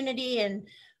community? And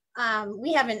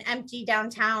we have an empty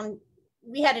downtown.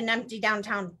 We had an empty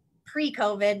downtown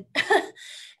pre-COVID.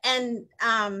 And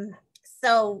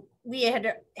so we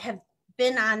have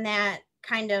been on that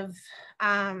kind of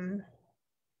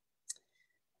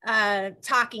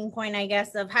talking point, I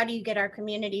guess, of how do you get our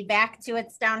community back to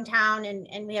its downtown?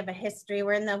 And we have a history.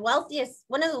 We're in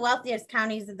one of the wealthiest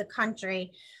counties of the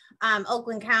country,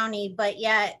 Oakland County, but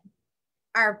yet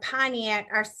our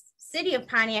city of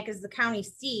Pontiac is the county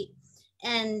seat,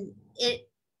 and it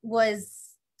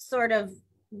was sort of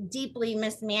deeply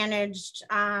mismanaged,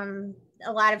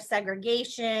 a lot of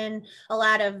segregation, a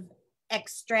lot of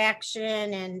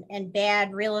extraction and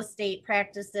bad real estate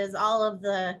practices. All of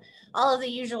the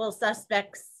usual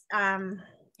suspects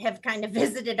have kind of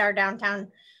visited our downtown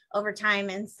over time.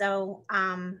 And so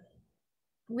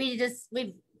we've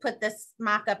put this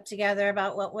mock-up together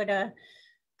about what would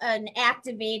an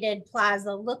activated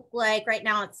plaza look like. Right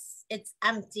now it's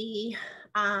empty,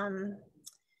 and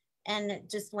it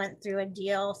just went through a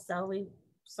deal. So we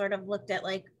sort of looked at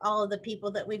like all of the people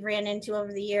that we've ran into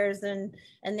over the years and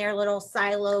their little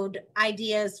siloed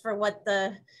ideas for what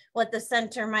the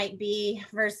center might be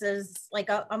versus like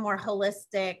a more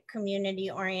holistic, community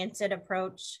oriented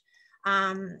approach.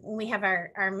 We have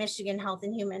our Michigan Health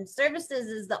and Human Services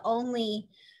is the only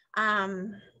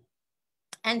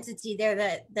entity there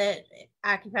that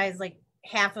occupies like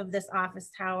half of this office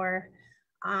tower.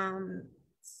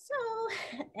 So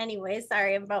anyway,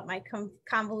 sorry about my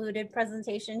convoluted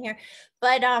presentation here,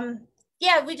 but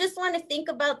yeah, we just want to think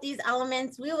about these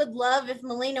elements. We would love if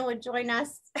Melina would join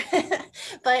us,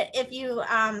 but if you,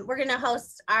 we're going to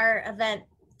host our event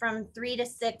from 3 to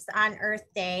 6 on Earth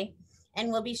Day, and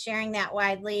we'll be sharing that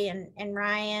widely. And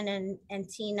Ryan and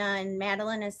Tina and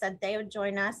Madeline has said they would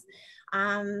join us.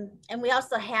 And we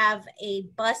also have a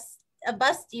bus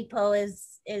depot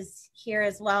is here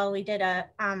as well. We did a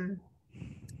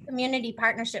community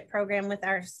partnership program with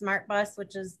our Smart Bus,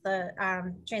 which is the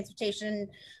transportation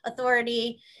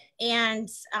authority. And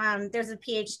there's a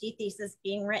PhD thesis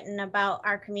being written about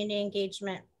our community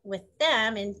engagement with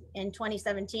them in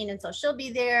 2017. And so she'll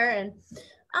be there. And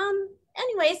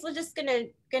anyways, we're just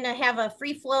gonna have a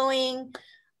free flowing,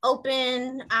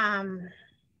 open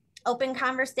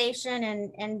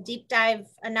conversation and deep dive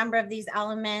a number of these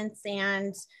elements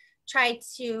and try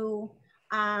to,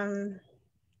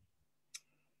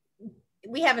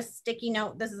 we have a sticky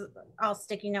note, this is all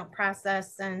sticky note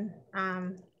process, and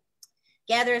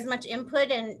gather as much input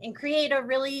and create a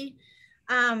really,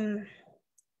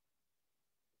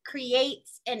 create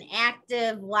an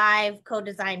active live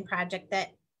co-design project that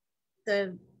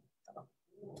the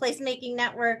placemaking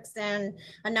networks and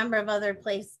a number of other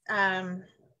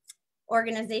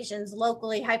organizations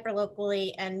locally,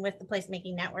 hyper-locally, and with the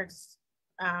placemaking networks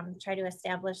try to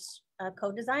establish a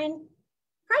co-design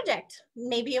project.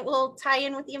 Maybe it will tie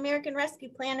in with the American Rescue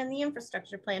Plan and the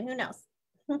infrastructure plan, who knows?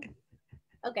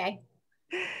 Okay.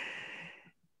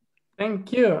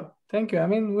 Thank you. Thank you. I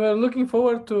mean, we're looking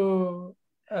forward to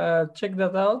check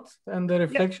that out and the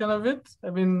reflection of it. I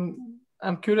mean,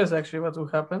 I'm curious actually what will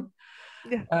happen.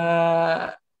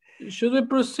 Yeah. Should we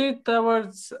proceed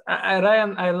towards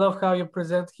Ryan? I love how you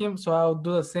present him, so I'll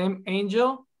do the same.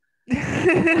 Angel,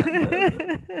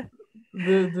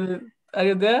 are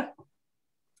you there?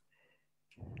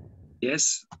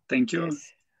 Yes, thank you.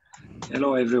 Yes.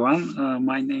 Hello, everyone.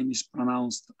 My name is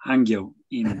pronounced Angel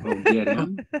in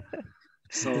Bulgarian.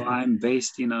 So I'm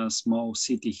based in a small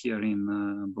city here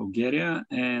in Bulgaria,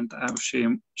 and I'll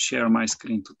share my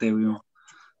screen to tell you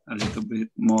a little bit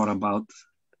more about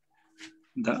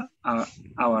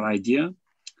our idea.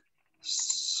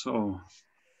 So,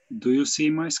 do you see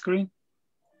my screen?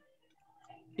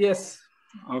 Yes.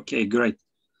 Okay, great.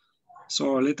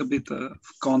 So a little bit of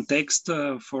context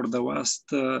for the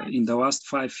in the last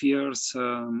 5 years,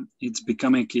 it's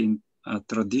becoming a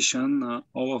tradition,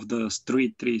 all of the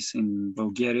street trees in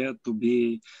Bulgaria to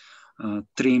be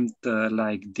trimmed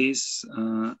like this.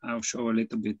 I'll show a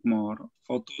little bit more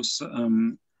photos.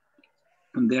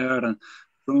 They are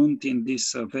pruned in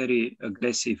this very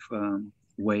aggressive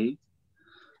way.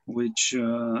 which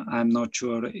I'm not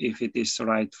sure if it is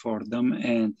right for them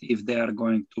and if they are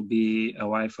going to be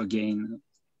alive again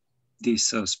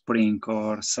this spring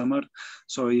or summer.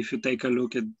 So if you take a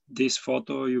look at this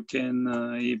photo, you can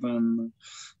even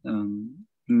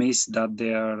miss that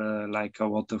there are like a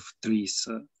lot of trees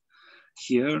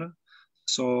here.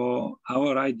 So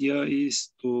our idea is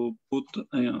to put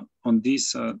on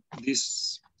these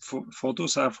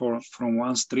photos are from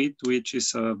one street, which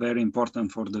is very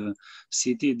important for the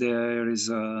city. There is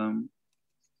an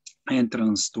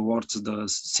entrance towards the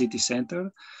city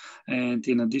center. And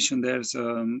in addition, there's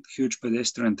a huge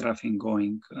pedestrian traffic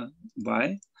going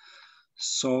by.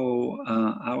 So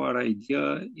our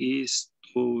idea is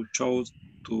to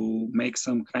make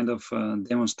some kind of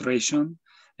demonstration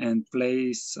and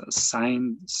place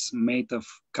signs made of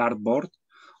cardboard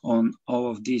on all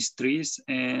of these trees,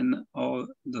 and all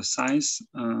the signs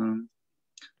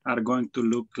are going to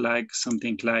look like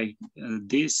something like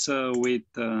this with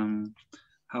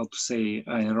how to say,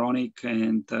 ironic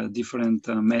and different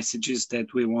messages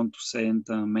that we want to send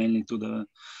mainly to the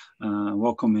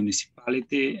local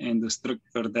municipality and the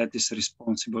structure that is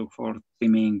responsible for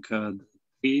trimming the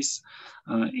trees.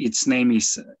 Its name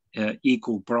is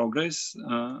Eco Progress.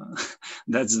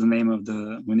 That's the name of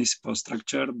the municipal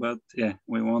structure, but yeah,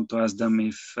 we want to ask them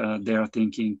if they are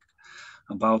thinking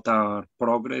about our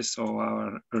progress or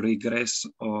our regress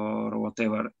or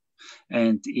whatever.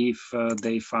 And if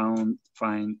they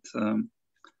find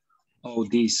all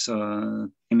this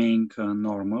trimming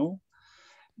normal.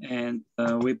 And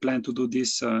we plan to do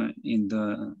this in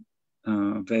the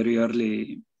very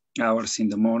early hours in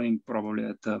the morning, probably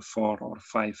at 4 or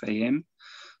 5 a.m.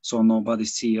 So nobody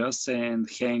sees us, and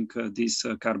hang these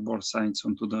cardboard signs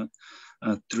onto the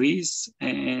trees.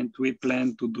 And we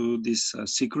plan to do this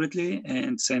secretly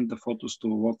and send the photos to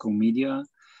local media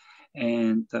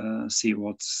and see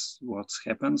what's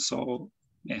happened. So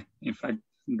yeah, in fact,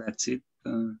 that's it.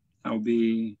 I'll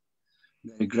be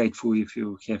very grateful if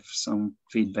you have some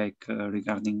feedback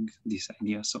regarding this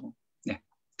idea. So yeah,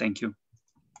 thank you.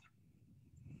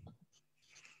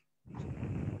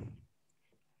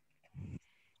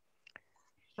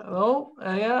 Hello,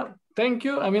 yeah, thank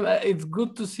you. I mean, it's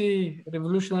good to see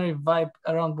revolutionary vibe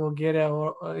around Bulgaria,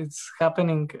 or it's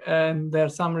happening, and there are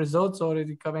some results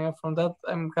already coming up from that.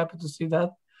 I'm happy to see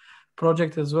that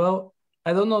project as well.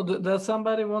 I don't know, does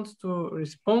somebody wants to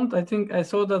respond? I think I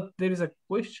saw that there is a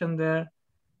question there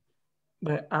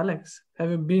by Alex. Have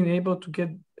you been able to get,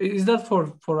 is that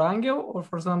for Angel or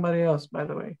for somebody else, by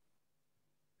the way?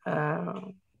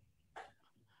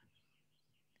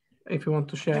 If you want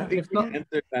to share. If not,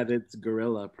 answer that it's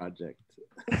Guerrilla Project.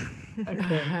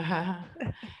 Okay.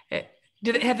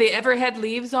 Have they ever had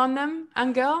leaves on them,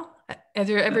 Angel? Has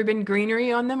there ever been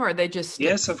greenery on them, or are they just sticks?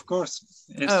 Yes, of course.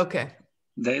 Yes. Oh, okay.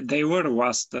 They were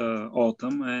last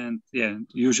autumn, and yeah,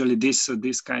 usually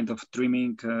this kind of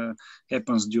trimming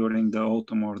happens during the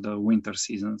autumn or the winter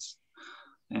seasons.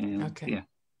 And okay. Yeah.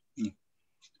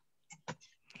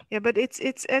 Yeah, but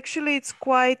it's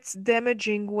quite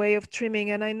damaging way of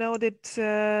trimming, and I know that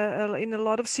in a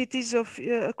lot of cities of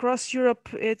across Europe,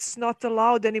 it's not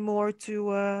allowed anymore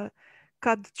to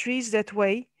cut the trees that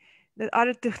way. That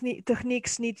other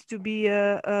techniques need to be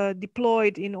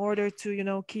deployed in order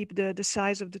to keep the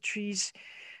size of the trees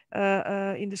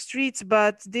in the streets.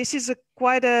 But this is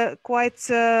quite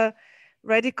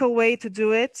radical way to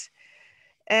do it.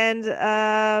 And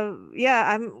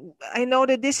yeah, I know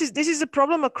that this is a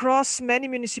problem across many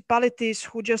municipalities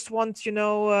who just want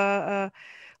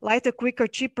lighter, quicker,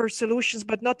 cheaper solutions,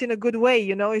 but not in a good way.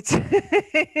 It's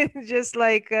just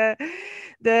like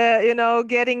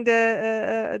getting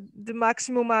the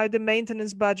maximum out of the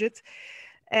maintenance budget.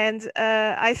 And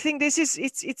I think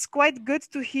it's quite good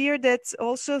to hear that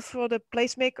also for the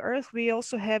Placemake Earth, we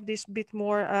also have this bit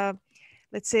more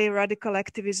let's say radical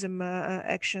activism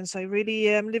actions. I really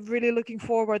am really looking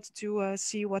forward to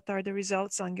see what are the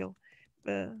results, Angel.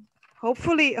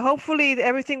 Hopefully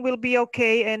everything will be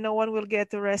okay and no one will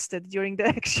get arrested during the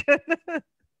action.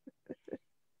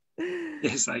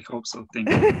 Yes, I hope so. Thank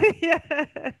you.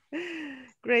 Yeah,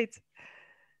 great.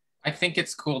 I think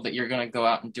it's cool that you're going to go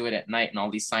out and do it at night and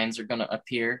all these signs are going to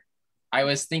appear. I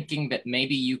was thinking that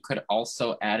maybe you could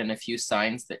also add in a few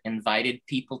signs that invited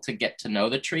people to get to know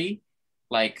the tree.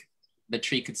 Like the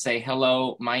tree could say,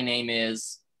 hello, my name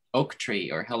is Oak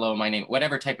Tree, or hello, my name,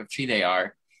 whatever type of tree they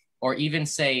are, or even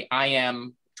say, I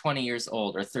am 20 years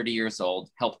old or 30 years old,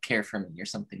 help care for me, or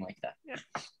something like that.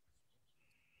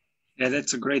 Yeah,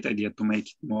 that's a great idea to make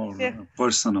it more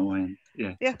personal and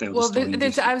Well,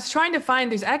 I was trying to find,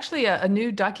 there's actually a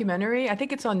new documentary, I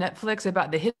think it's on Netflix,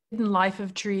 about the life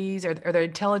of trees or the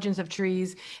intelligence of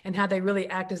trees and how they really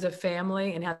act as a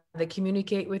family and how they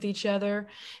communicate with each other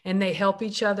and they help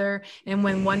each other. And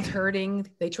when one's hurting,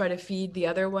 they try to feed the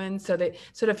other one. So that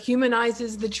sort of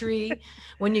humanizes the tree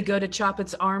when you go to chop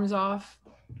its arms off.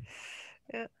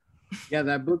 Yeah. Yeah,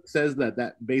 that book says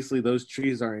that basically those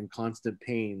trees are in constant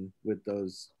pain with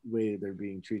those way they're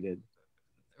being treated.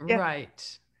 Yeah.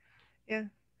 Right. Yeah.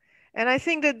 And I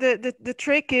think that the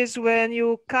trick is when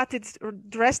you cut it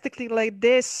drastically like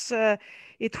this,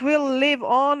 it will live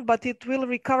on, but it will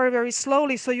recover very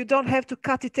slowly. So you don't have to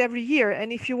cut it every year.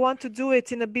 And if you want to do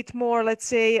it in a bit more, let's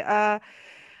say, I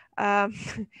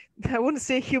wouldn't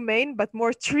say humane, but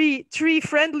more tree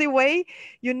friendly way,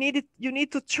 you need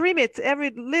to trim it every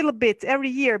little bit every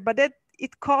year. But that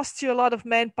it costs you a lot of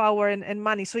manpower and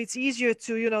money. So it's easier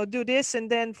to do this,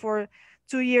 and then for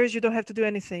 2 years you don't have to do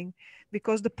anything,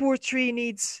 because the poor tree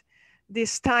needs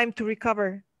this time to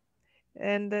recover.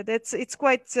 And it's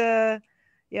quite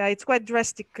it's quite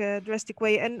drastic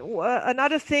way. And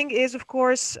another thing is, of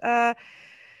course,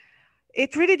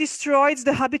 it really destroys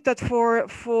the habitat for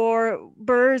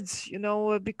birds,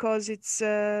 because it's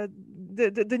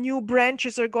the new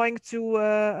branches are going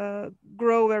to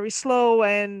grow very slow,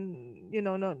 and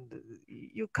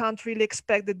you can't really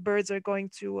expect that birds are going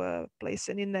to place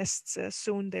any nests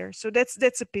soon there. So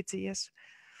that's a pity. Yes.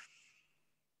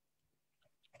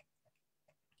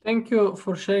 Thank you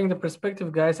for sharing the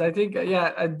perspective, guys. I think,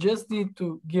 I just need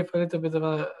to give a little bit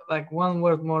of one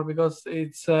word more, because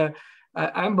it's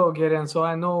I'm Bulgarian, so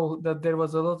I know that there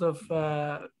was a lot of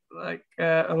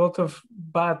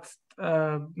bad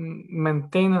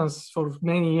maintenance for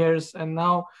many years, and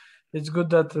now it's good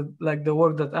that the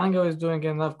work that Angel is doing,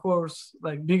 and of course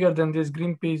bigger than this,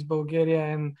 Greenpeace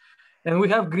Bulgaria, and we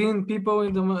have green people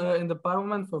in the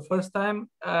parliament for first time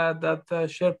that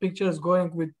share pictures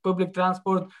going with public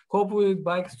transport, hopefully with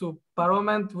bikes to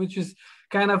parliament, which is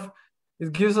it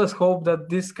gives us hope that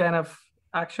this kind of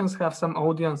actions have some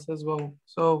audience as well.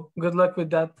 So good luck with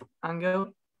that,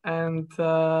 Angel. And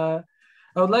I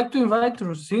would like to invite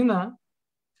Rosina.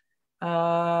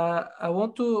 I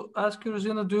want to ask you,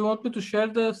 Rosina, do you want me to share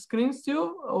the screen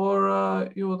still, or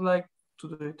you would like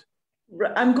to do it?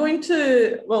 I'm going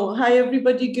to, hi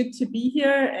everybody, good to be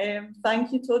here.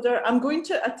 Thank you, Todor. I'm going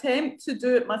to attempt to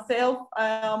do it myself,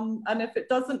 and if it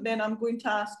doesn't, then I'm going to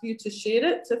ask you to share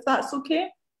it, if that's okay.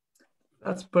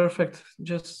 That's perfect.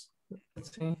 Just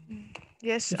let's see.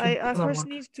 Yes, I first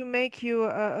need to make you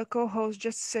a co-host.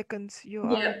 Just a second. You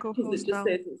are a co-host now.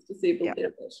 Says it's disabled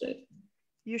there, that's right.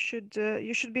 You should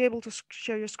be able to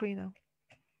share your screen now.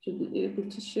 Should be able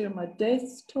to share my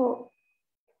desktop,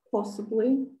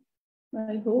 possibly.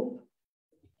 I hope.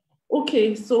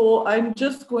 Okay, so I'm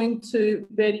just going to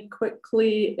very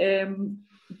quickly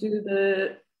do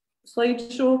the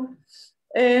slideshow.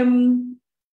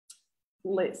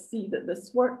 Let's see that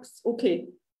this works. Okay,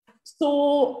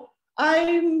 so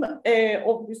I'm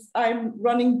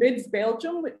running BIDS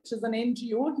Belgium, which is an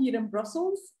NGO here in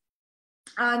Brussels,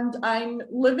 and I'm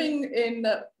living in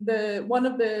one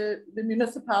of the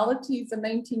municipalities, the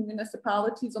 19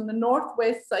 municipalities on the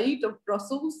northwest side of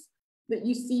Brussels that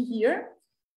you see here.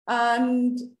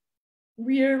 And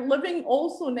we're living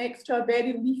also next to a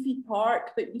very leafy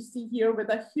park that you see here, with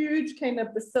a huge kind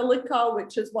of basilica,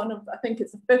 which is one of, I think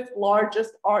it's the 5th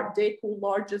largest Art Deco,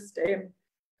 largest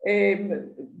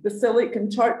basilica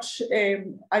and church,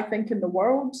 I think, in the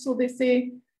world, so they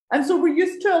say. And so we're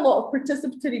used to a lot of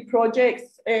participatory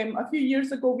projects. A few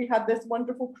years ago, we had this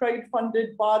wonderful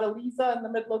crowd-funded Bar Elisa in the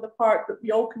middle of the park that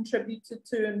we all contributed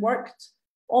to and worked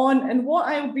on. And what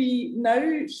I'll be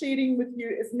now sharing with you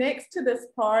is next to this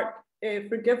park.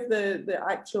 Forgive the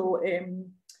actual,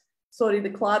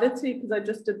 the clarity, because I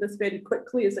just did this very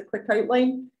quickly as a quick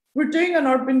outline. We're doing an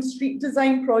urban street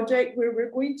design project where we're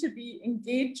going to be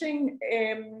engaging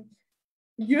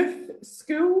youth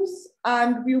schools,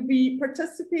 and we'll be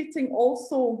participating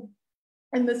also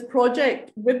in this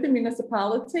project with the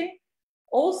municipality,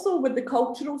 also with the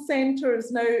cultural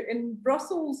centres. Now in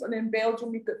Brussels and in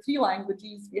Belgium, we've got 3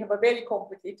 languages. We have a very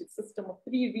complicated system of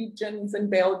 3 regions in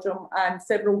Belgium and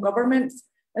several governments.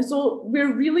 And so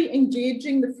we're really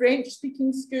engaging the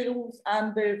French-speaking schools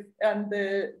and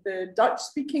the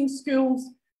Dutch-speaking schools.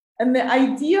 And the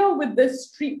idea with this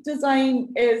street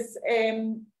design is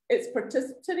it's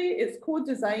participatory, it's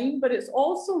co-design, but it's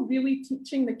also really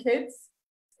teaching the kids,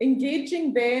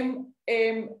 engaging them,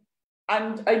 and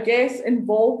I guess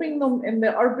involving them in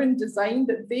the urban design,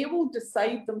 that they will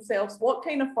decide themselves what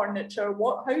kind of furniture,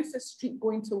 how's the street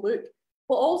going to look.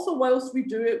 But also, whilst we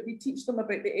do it, we teach them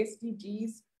about the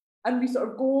SDGs. And we sort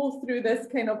of go through this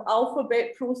kind of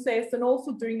alphabet process and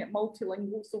also doing it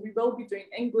multilingual. So we will be doing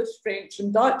English, French,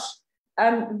 and Dutch,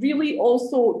 and really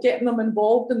also getting them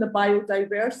involved in the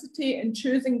biodiversity and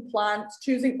choosing plants,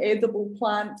 choosing edible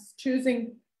plants,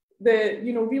 choosing the,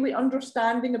 you know, really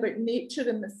understanding about nature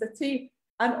in the city,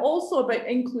 and also about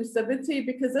inclusivity,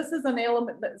 because this is an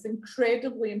element that is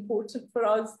incredibly important for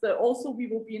us, that also we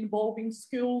will be involving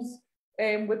schools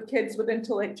with kids with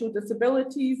intellectual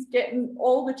disabilities, getting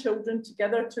all the children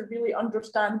together to really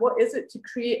understand what is it to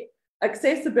create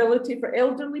accessibility for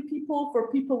elderly people,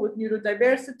 for people with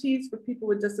neurodiversities, for people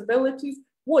with disabilities.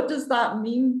 What does that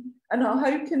mean? And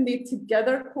how can they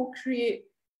together co-create?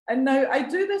 And now I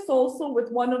do this also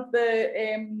with one of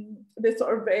the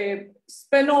sort of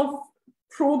spin-off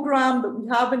program that we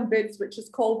have in BIDS, which is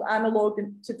called Analog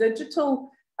to Digital.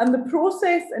 And the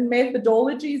process and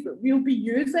methodologies that we'll be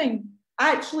using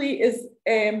actually is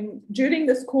during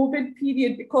this COVID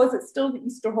period, because it's still the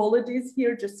Easter holidays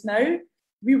here just now,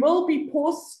 we will be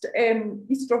post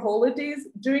Easter holidays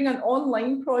doing an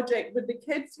online project where the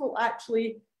kids will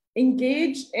actually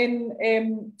engage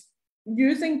in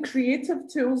using creative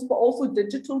tools, but also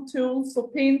digital tools. So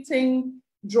painting,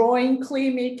 drawing, clay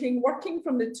making, working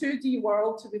from the 2D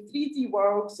world to the 3D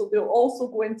world. So they'll also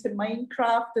go into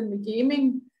Minecraft and the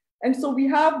gaming. And so we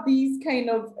have these kind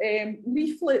of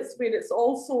leaflets where it's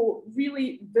also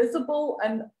really visible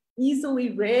and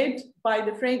easily read by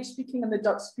the French-speaking and the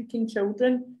Dutch-speaking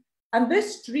children. And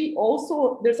this street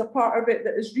also, there's a part of it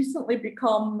that has recently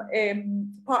become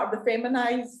part of the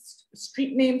feminized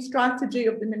street name strategy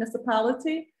of the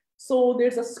municipality. So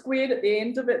there's a square at the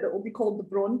end of it that will be called the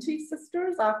Bronte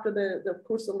sisters, after of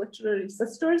course, the literary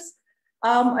sisters.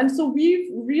 And so we've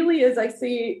really, as I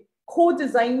say,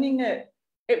 co-designing it.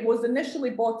 It was initially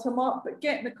bottom up, but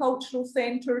getting the cultural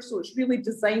centre, so it's really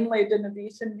design-led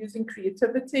innovation using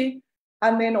creativity,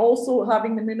 and then also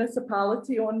having the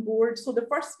municipality on board. So the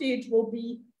first stage will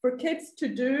be for kids to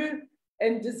do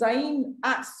and design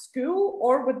at school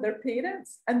or with their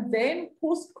parents. And then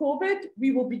post-COVID,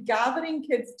 we will be gathering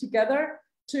kids together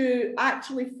to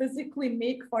actually physically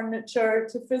make furniture,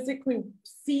 to physically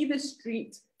see the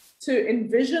street, to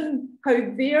envision how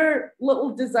their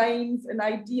little designs and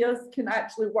ideas can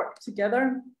actually work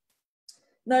together.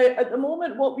 Now, at the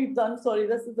moment, what we've done, sorry,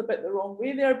 this is a bit the wrong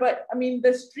way there, but I mean,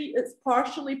 the street is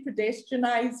partially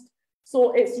pedestrianised.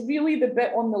 So it's really the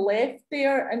bit on the left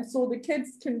there. And so the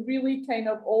kids can really kind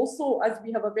of also, as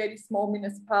we have a very small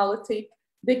municipality,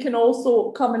 they can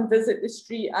also come and visit the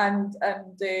street and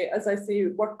as I say,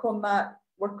 work on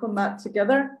that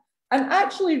together. And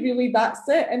actually, really, that's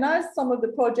it. And as some of the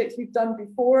projects we've done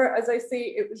before, as I say,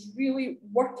 it was really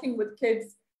working with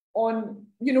kids on,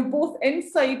 you know, both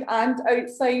inside and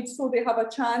outside, so they have a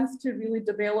chance to really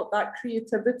develop that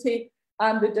creativity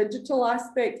and the digital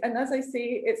aspect. And as I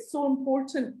say, it's so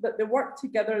important that they work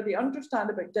together, they understand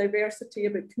about diversity,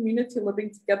 about community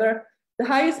living together. The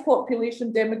highest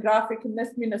population demographic in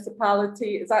this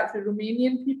municipality is actually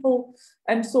Romanian people.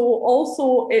 And so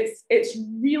also it's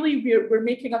really, we're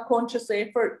making a conscious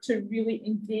effort to really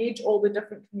engage all the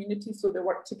different communities so they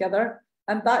work together.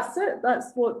 And that's it.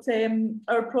 That's what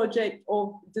our project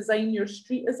of Design Your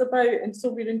Street is about. And so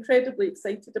we're incredibly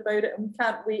excited about it, and we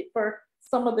can't wait for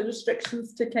some of the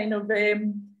restrictions to kind of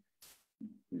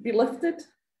be lifted.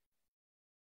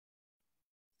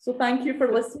 So thank you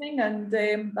for listening, and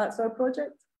that's our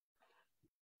project.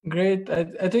 Great. I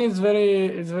think it's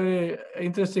very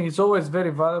interesting. It's always very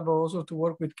valuable also to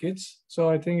work with kids. So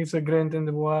I think it's a great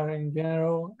endeavor in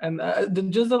general. And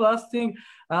just the last thing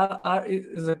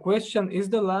is a question: is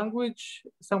the language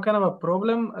some kind of a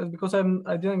problem? Because I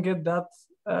didn't get that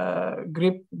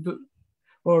grip,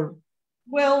 or.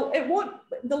 Well, it won't.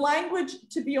 The language,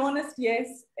 to be honest,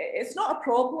 yes, it's not a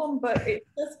problem, but it's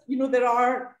just, you know, there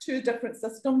are two different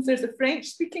systems. There's a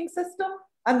French-speaking system,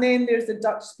 and then there's a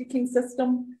Dutch-speaking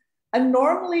system. And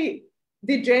normally,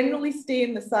 they generally stay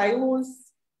in the silos.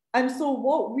 And so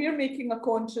what we're making a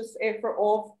conscious effort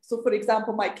of, so for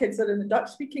example, my kids are in the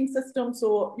Dutch-speaking system,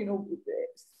 so, you know,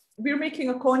 we're making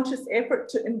a conscious effort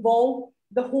to involve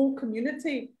the whole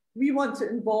community. We want to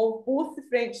involve both the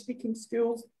French-speaking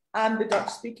schools and the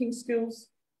Dutch-speaking schools.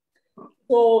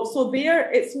 So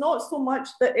there, it's not so much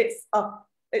that it's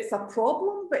a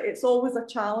problem, but it's always a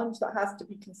challenge that has to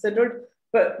be considered.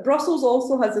 But Brussels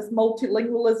also has this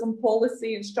multilingualism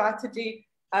policy and strategy,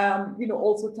 you know,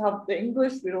 also to have the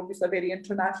English. We're obviously a very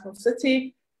international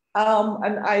city.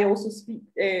 And I also speak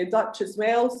Dutch as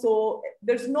well. So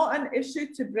there's not an issue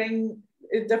to bring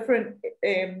different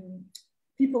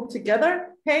people together,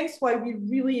 hence why we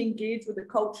really engage with the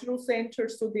cultural centre,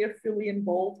 so they're fully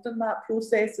involved in that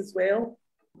process as well.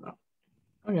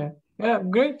 Okay. Yeah,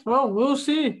 great. Well, we'll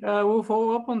see. We'll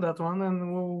follow up on that one,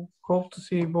 and we'll hope to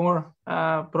see more.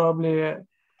 Probably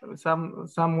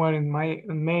somewhere in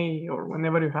May or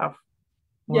whenever you have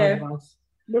more Yeah, advance.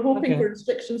 we're hoping Okay. for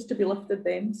restrictions to be lifted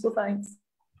then. So thanks.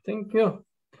 Thank you.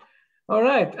 All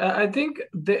right. I think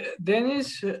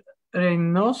Dennis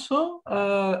Reynoso,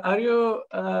 are you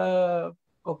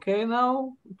okay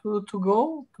now to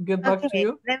go to get back to Okay,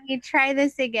 you? let me try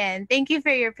this again. Thank you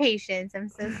for your patience. I'm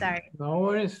so sorry. No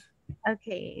worries.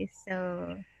 Okay,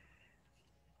 so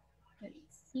let's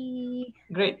see.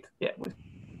 Great. Yeah.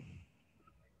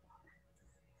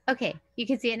 Okay, you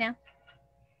can see it now?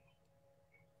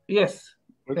 Yes.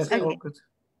 Yes, Okay. all good.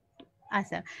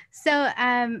 Awesome. So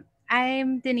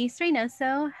I'm Denise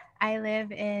Reynoso. I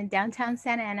live in downtown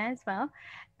Santa Ana as well.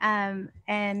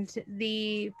 And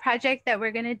the project that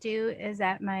we're going to do is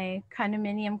at my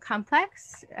condominium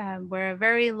complex. We're a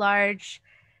very large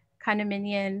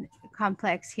condominium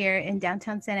complex here in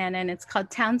downtown Santa Ana, and it's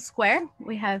called Town Square.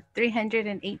 We have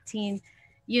 318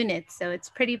 units, so it's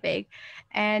pretty big.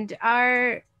 And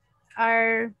our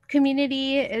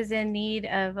community is in need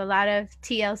of a lot of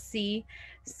TLC.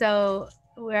 So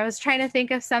I was trying to think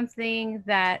of something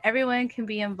that everyone can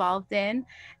be involved in,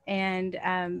 and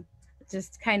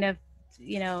just kind of,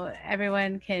 you know,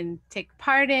 everyone can take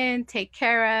part in, take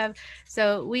care of.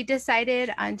 So we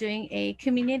decided on doing a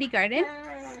community garden.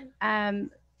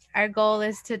 Our goal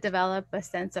is to develop a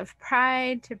sense of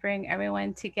pride, to bring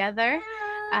everyone together.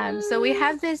 So we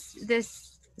have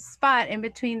this spot in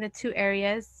between the two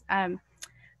areas.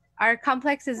 Our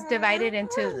complex is divided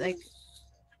into like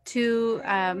two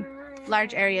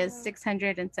large areas,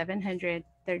 600 and 700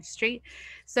 3rd Street.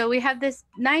 So we have this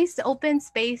nice open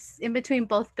space in between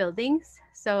both buildings.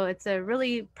 So it's a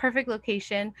really perfect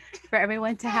location for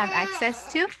everyone to have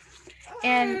access to.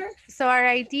 And so our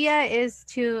idea is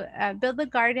to build a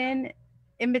garden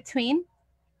in between.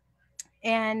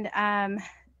 And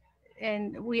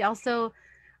we also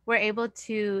were able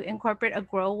to incorporate a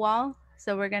grow wall.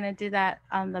 So we're going to do that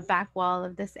on the back wall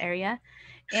of this area.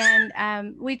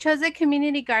 And we chose a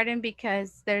community garden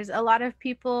because there's a lot of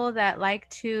people that like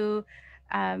to,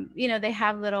 you know, they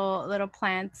have little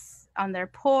plants on their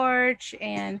porch,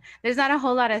 and there's not a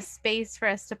whole lot of space for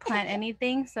us to plant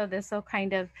anything. So this will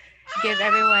kind of give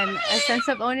everyone a sense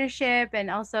of ownership, and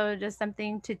also just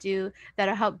something to do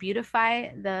that'll help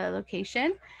beautify the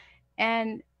location.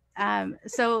 And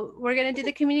so we're going to do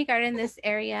the community garden in this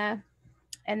area,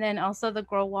 and then also the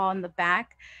grow wall in the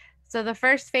back. So the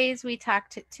first phase, we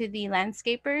talked to the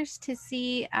landscapers to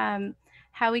see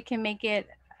how we can make it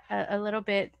a little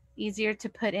bit easier to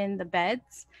put in the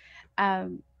beds.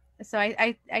 So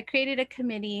I created a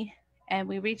committee, and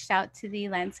we reached out to the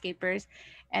landscapers,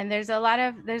 and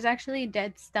there's actually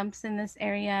dead stumps in this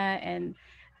area, and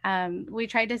we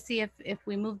tried to see if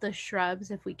we move the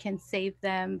shrubs, if we can save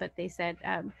them, but they said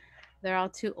they're all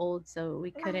too old, so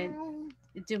we couldn't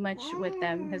do much with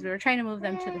them because we were trying to move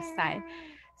them to the side.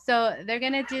 So they're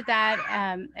gonna do that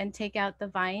and take out the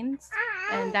vines,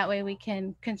 and that way we're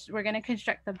gonna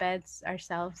construct the beds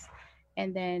ourselves,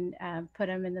 and then put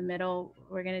them in the middle.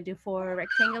 We're gonna do 4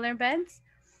 rectangular beds,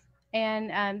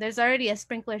 and there's already a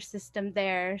sprinkler system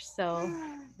there, so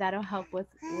that'll help with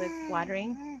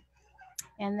watering.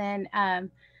 And then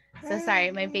so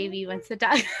sorry, my baby wants to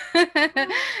talk.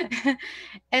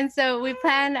 And so we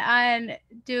plan on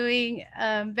doing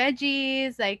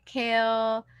veggies like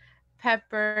kale,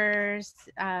 peppers,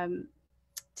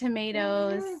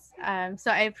 tomatoes.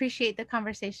 So I appreciate the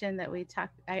conversation that we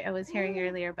talked. I was hearing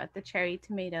earlier about the cherry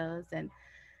tomatoes, and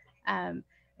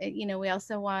you know, we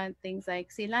also want things like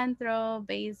cilantro,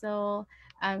 basil,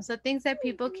 so things that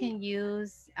people can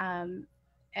use, and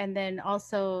then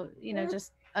also, you know,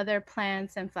 just other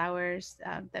plants and flowers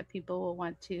that people will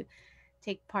want to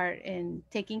take part in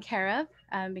taking care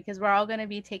of, because we're all going to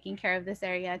be taking care of this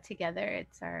area together.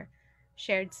 It's our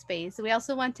shared space. We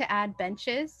also want to add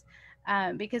benches,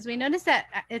 because we noticed that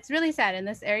it's really sad in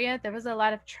this area. There was a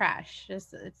lot of trash.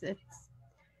 Just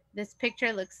this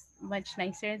picture looks much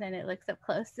nicer than it looks up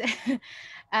close.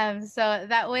 So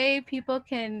that way people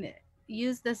can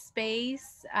use the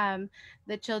space.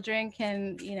 The children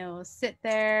can, you know, sit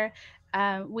there.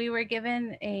 We were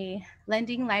given a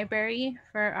lending library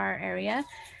for our area.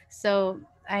 So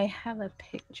I have a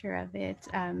picture of it.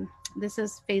 This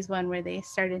is phase 1 where they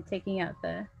started taking out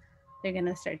they're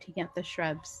gonna start taking out the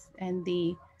shrubs and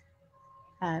the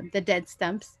dead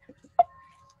stumps.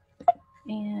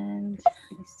 And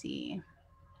let me see.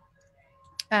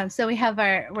 So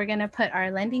we're gonna put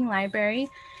our lending library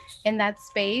in that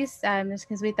space, just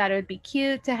because we thought it would be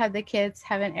cute to have the kids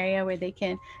have an area where they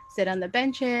can sit on the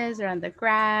benches or on the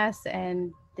grass,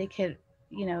 and they could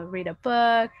read a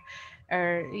book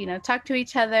or, talk to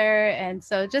each other. And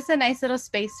so just a nice little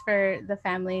space for the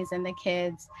families and the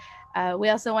kids. We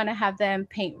also want to have them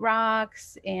paint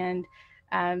rocks and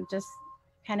just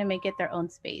kind of make it their own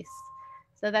space.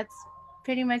 So that's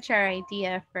pretty much our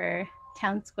idea for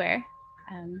Town Square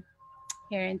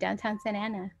here in downtown Santa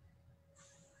Ana.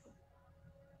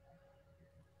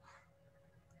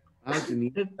 Wow,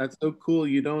 Denise, that's so cool.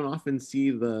 You don't often see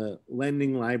the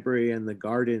lending library and the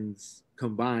gardens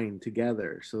combined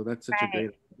together. So that's such a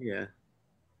great idea.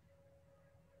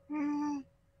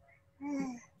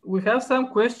 We have some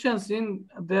questions in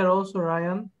there also,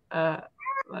 Ryan,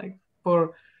 like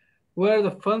for where are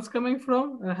the funds coming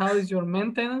from and how is your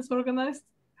maintenance organized?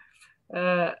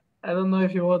 I don't know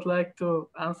if you would like to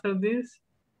answer this.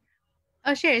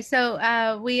 Oh, sure.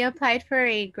 So we applied for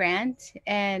a grant,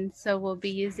 and so we'll be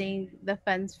using the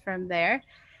funds from there.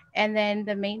 And then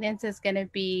the maintenance is going to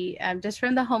be just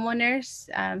from the homeowners.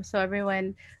 So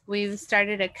everyone, we've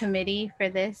started a committee for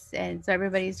this, and so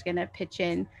everybody's going to pitch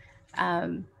in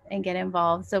and get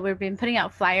involved. So we've been putting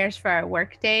out flyers for our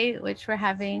work day, which we're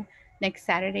having next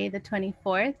Saturday, the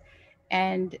 24th.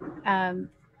 And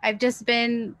I've just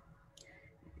been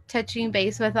touching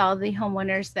base with all the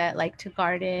homeowners that like to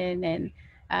garden, and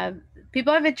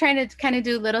people have been trying to kind of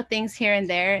do little things here and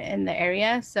there in the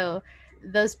area. So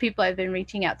those people, I've been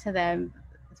reaching out to them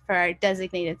for our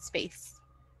designated space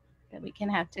that we can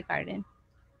have to garden.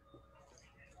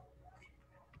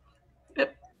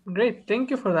 Yep, great. Thank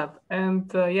you for that.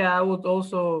 And yeah, I would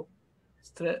also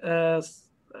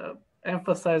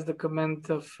emphasize the comment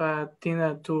of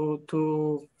Tina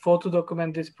to photo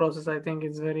document this process. I think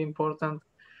it's very important.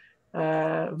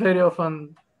 Very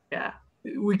often, yeah,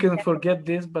 we can forget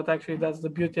this, but actually that's the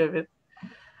beauty of it.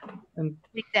 And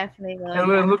we definitely will. And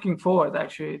we're looking forward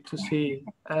actually to see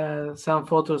some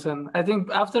photos. And I think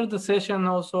after the session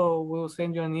also we'll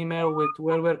send you an email with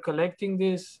where we're collecting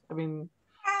this. I mean,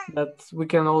 that we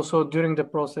can also during the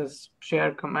process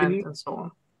share, comment, and so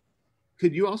on.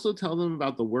 Could you also tell them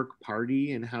about the work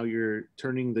party and how you're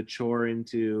turning the chore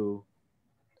into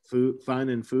fun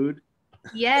and food?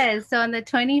 Yes, so on the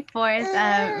 24th,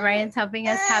 Ryan's helping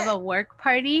us have a work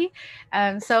party.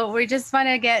 So we just want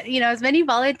to get, as many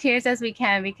volunteers as we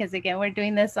can, because again, we're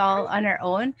doing this all on our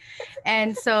own.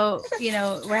 And so,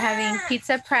 we're having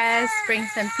pizza press, bring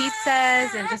some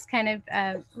pizzas, and just kind of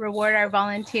reward our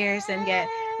volunteers and get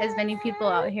as many people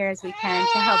out here as we can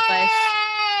to help us.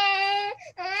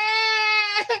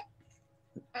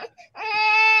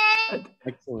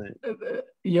 Excellent.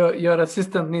 Your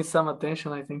assistant needs some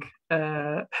attention, I think.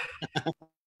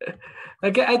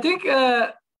 Okay, I think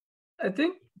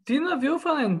Tina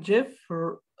Vilfan and Jeff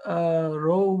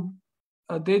Rowe,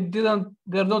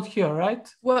 they're not here, right?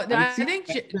 Well, I think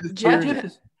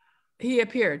Jeff, he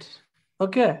appeared.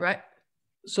 Okay. Right.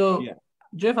 So, yeah.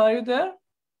 Jeff, are you there?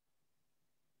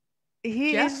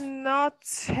 He is not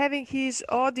having his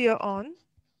audio on.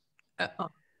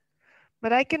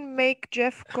 But I can make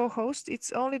Jeff co-host.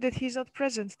 It's only that he's not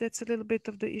present. That's a little bit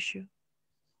of the issue.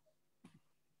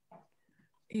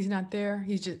 He's not there.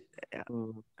 He's just.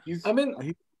 He's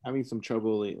having some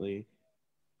trouble lately.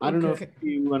 I don't know if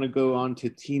you want to go on to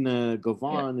Tina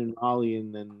Govan and Raleigh,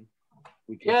 and then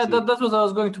we can. Yeah, that's what I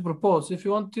was going to propose. If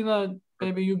you want, Tina,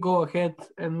 maybe you go ahead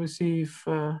and we see if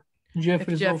Jeff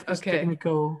resolves his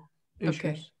technical issues.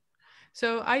 Okay.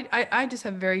 So I just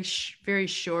have very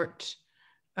short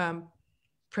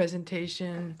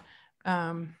presentation,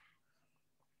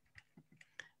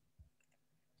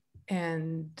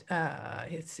 and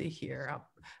let's see here.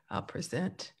 I'll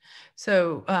present.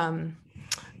 So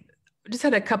just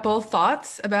had a couple of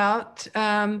thoughts about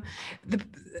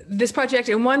this project,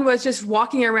 and one was just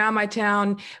walking around my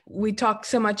town. We talk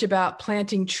so much about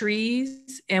planting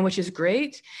trees, and which is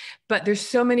great, but there's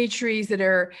so many trees that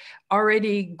are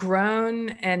already grown,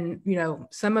 and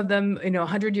some of them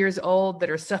 100 years old that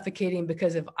are suffocating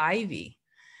because of ivy.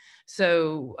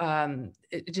 So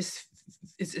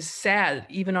it's sad.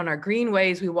 Even on our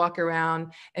greenways, we walk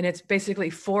around, and it's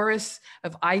basically forests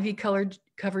of ivy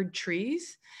covered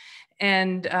trees.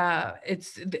 And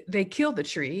they kill the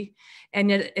tree, and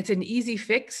yet it's an easy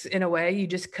fix in a way. You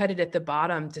just cut it at the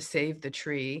bottom to save the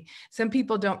tree. Some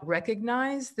people don't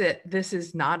recognize that this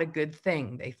is not a good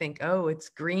thing. They think, oh, it's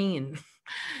green,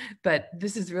 but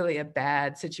this is really a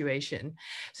bad situation.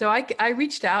 So I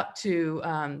reached out to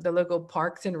the local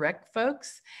Parks and Rec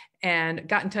folks and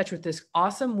got in touch with this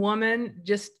awesome woman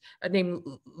just named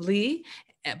Lee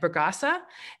Bergasa,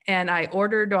 and I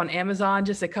ordered on Amazon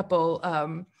just a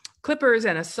couple clippers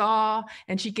and a saw,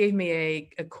 and she gave me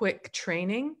a quick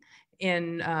training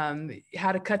in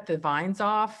how to cut the vines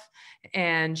off.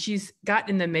 And she's got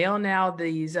in the mail now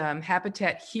these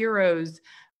Habitat Heroes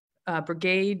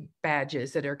brigade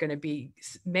badges that are going to be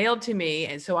mailed to me,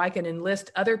 and so I can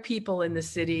enlist other people in the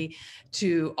city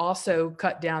to also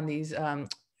cut down these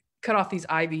cut off these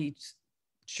ivy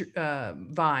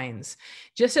vines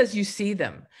just as you see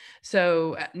them.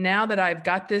 So now that I've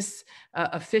got this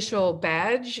official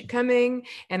badge coming,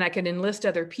 and I can enlist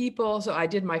other people. So I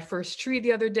did my first tree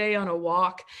the other day on a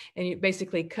walk, and you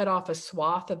basically cut off a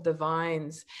swath of the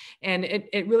vines, and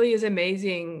it really is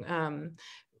amazing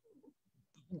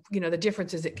you know, the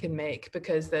differences it can make,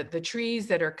 because the trees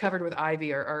that are covered with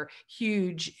ivy are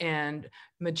huge and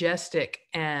majestic,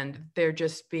 and they're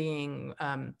just being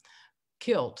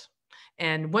killed.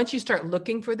 And once you start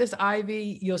looking for this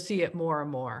ivy, you'll see it more and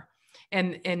more.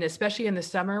 And especially in the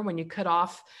summer, when you cut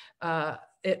off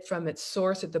it from its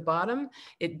source at the bottom,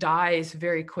 it dies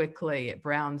very quickly, it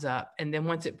browns up. And then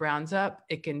once it browns up,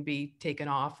 it can be taken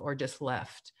off or just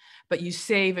left. But you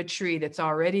save a tree that's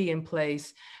already in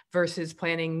place versus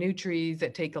planting new trees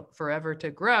that take forever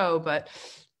to grow, but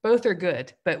both are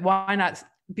good. But why not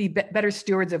be better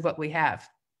stewards of what we have?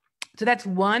 So that's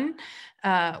one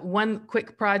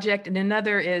quick project. And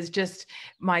another is just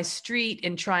my street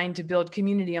and trying to build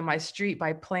community on my street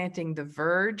by planting the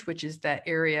verge, which is that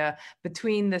area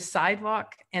between the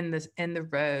sidewalk and the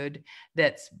road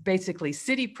that's basically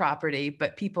city property,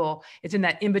 but people, it's in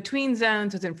that in-between zone,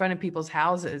 so it's in front of people's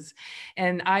houses.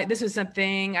 And this is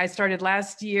something I started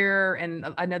last year,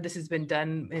 and I know this has been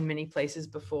done in many places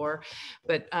before,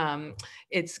 but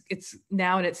it's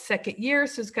now in its second year,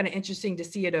 so it's kind of interesting to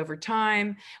see it over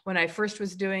time. When I first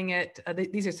was doing it,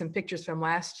 these are some pictures from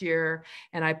last year,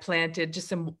 and I planted just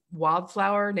some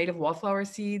native wildflower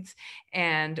seeds,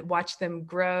 and watched them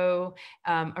grow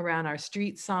around our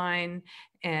street sign.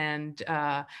 And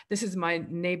this is my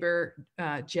neighbor,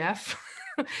 Jeff,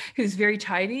 who's very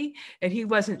tidy, and he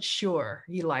wasn't sure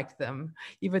he liked them,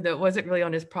 even though it wasn't really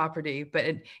on his property,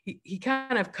 but he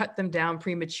kind of cut them down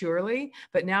prematurely,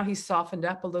 but now he's softened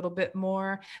up a little bit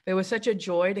more. But it was such a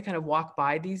joy to kind of walk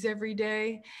by these every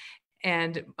day,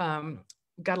 and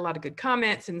got a lot of good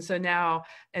comments. And so now,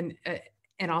 and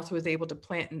also was able to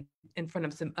plant in front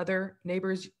of some other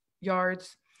neighbors'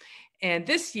 yards. And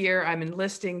this year I'm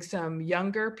enlisting some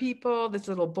younger people. This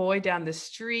little boy down the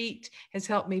street has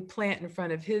helped me plant in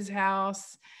front of his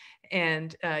house.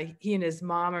 And he and his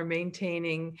mom are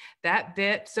maintaining that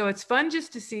bit. So it's fun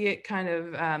just to see it kind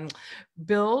of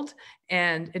build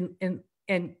and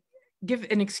give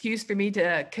an excuse for me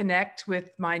to connect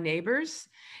with my neighbors.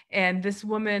 And this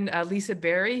woman, Lisa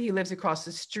Berry, he lives across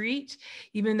the street.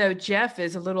 Even though Jeff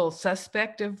is a little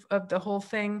suspect of the whole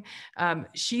thing,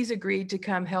 she's agreed to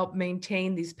come help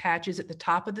maintain these patches at the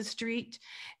top of the street.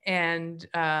 And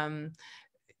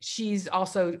she's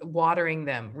also watering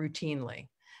them routinely.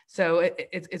 So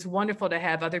it's wonderful to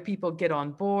have other people get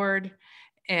on board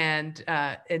and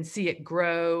see it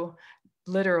grow,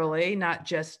 literally, not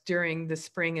just during the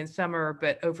spring and summer,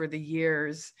 but over the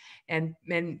years. And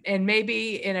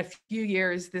maybe in a few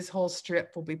years, this whole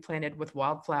strip will be planted with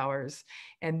wildflowers.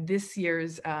 And this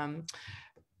year's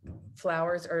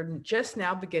flowers are just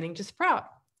now beginning to sprout.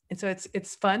 And so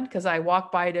it's fun because I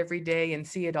walk by it every day and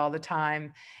see it all the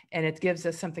time. And it gives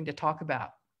us something to talk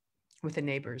about with the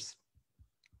neighbors.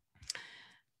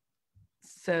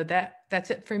 So that's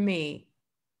it for me.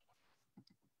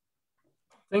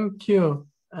 Thank you.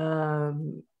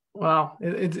 Wow,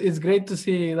 it's great to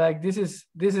see. Like this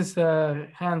is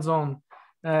hands-on,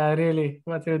 really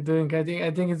what you're doing.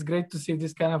 I think it's great to see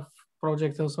this kind of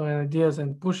project also, ideas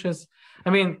and pushes. I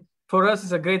mean, for us,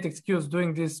 it's a great excuse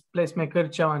doing this Placemaker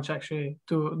challenge actually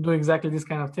to do exactly these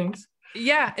kind of things.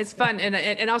 Yeah, it's fun.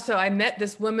 And also I met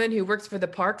this woman who works for the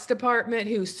Parks Department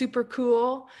who's super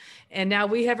cool. And now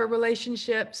we have a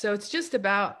relationship. So it's just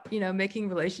about, making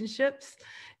relationships.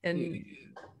 And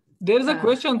there's a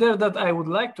question there that I would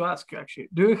like to ask you actually.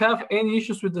 Do you have any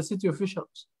issues with the city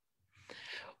officials?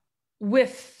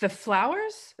 With the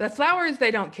flowers? The flowers, they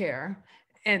don't care.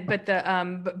 But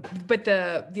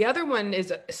the other one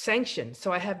is sanctioned.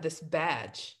 So I have this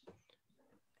badge.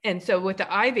 And so with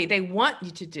the ivy, they want you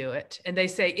to do it. And they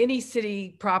say any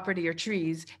city property or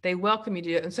trees, they welcome you to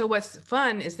do it. And so what's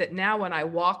fun is that now when I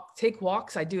take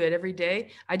walks, I do it every day.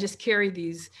 I just carry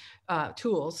these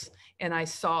tools and I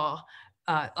saw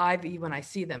ivy when I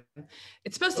see them.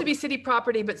 It's supposed to be city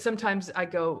property, but sometimes I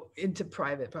go into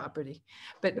private property,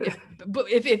 but if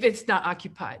it's not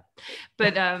occupied.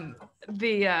 But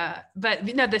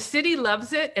the city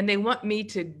loves it, and they want me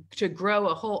to grow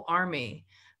a whole army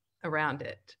around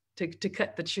it to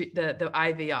cut the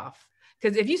ivy off,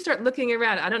 Because if you start looking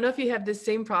around, I don't know if you have this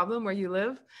same problem where you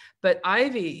live, but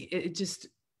ivy,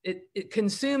 it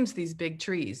consumes these big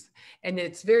trees, and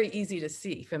it's very easy to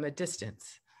see from a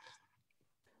distance.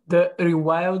 The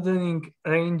rewilding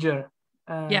ranger.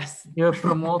 Yes. You're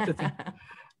promoted.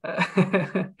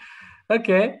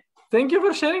 Okay. Thank you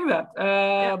for sharing that.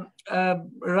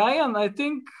 Ryan, I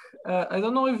think, I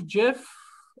don't know if Jeff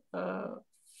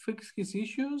fixed his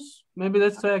issues. Maybe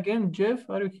let's try again. Jeff,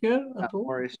 are you here at all?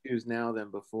 More issues now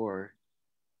than before.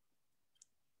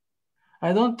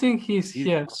 I don't think he's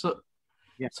here. So,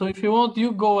 so if you want,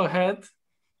 you go ahead.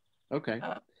 Okay.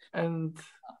 And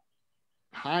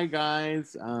hi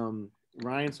guys,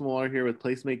 Ryan Smoller here with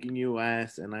Placemaking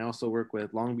US, and I also work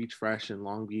with Long Beach Fresh in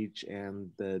Long Beach and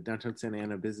the Downtown Santa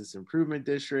Ana Business Improvement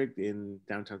District in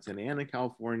Downtown Santa Ana,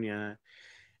 California.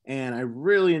 And I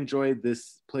really enjoyed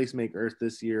this Placemake Earth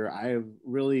this year. I have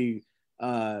really,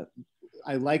 I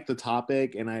liked the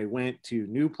topic, and I went to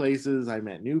new places. I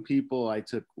met new people. I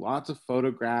took lots of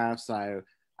photographs. I've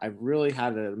really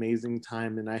had an amazing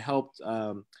time, and I helped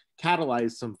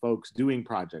catalyze some folks doing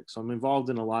projects. So I'm involved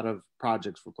in a lot of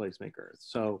projects for Placemake Earth.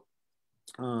 So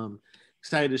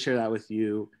excited to share that with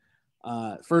you.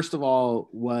 First of all,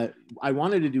 what I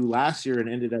wanted to do last year and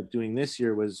ended up doing this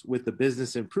year was with the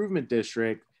Business Improvement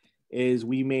District is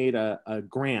we made a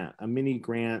grant, a mini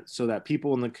grant, so that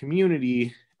people in the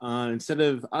community, instead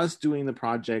of us doing the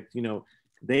project, you know,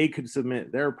 they could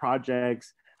submit their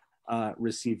projects,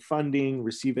 receive funding,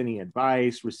 receive any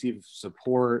advice, receive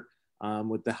support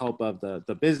with the help of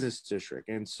the business district.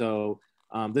 And so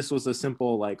this was a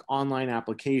simple like online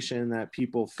application that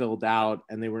people filled out,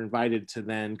 and they were invited to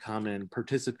then come and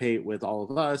participate with all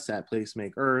of us at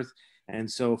Placemake Earth. And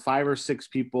so 5 or 6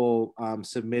 people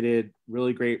submitted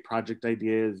really great project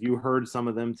ideas. You heard some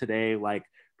of them today, like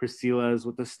Priscilla's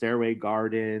with the stairway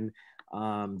garden,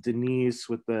 Denise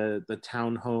with the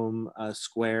townhome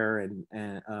square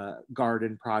and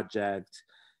garden project.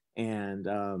 And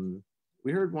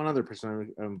we heard one other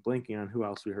person. I'm blanking on who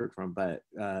else we heard from, but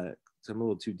so I'm a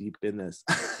little too deep in this.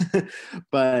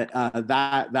 But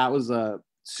that was a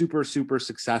super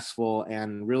successful,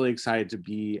 and really excited to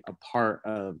be a part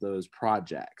of those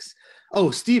projects.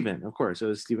 Oh, Stephen, of course, it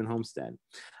was Stephen Homestead.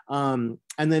 And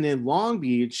then in Long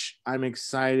Beach, I'm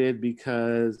excited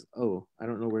because, oh, I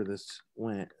don't know where this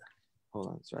went. Hold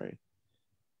on, sorry.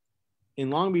 In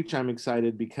Long Beach, I'm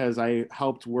excited because I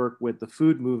helped work with the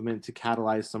food movement to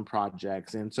catalyze some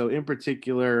projects. And so in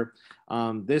particular,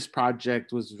 this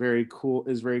project was very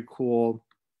cool,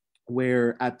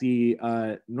 where at the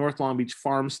North Long Beach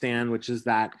Farm Stand, which is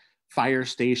that fire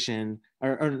station,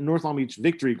 or North Long Beach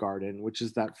Victory Garden, which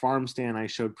is that farm stand I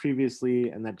showed previously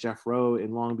and that Jeff Rowe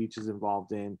in Long Beach is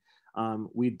involved in.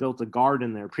 We'd built a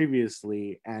garden there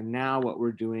previously, and now what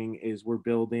we're doing is we're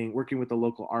working with the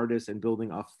local artists and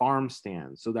building a farm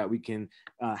stand so that we can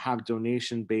have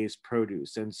donation-based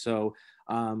produce. And so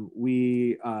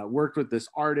we worked with this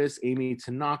artist, Amy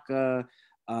Tanaka,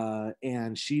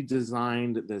 and she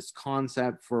designed this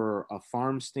concept for a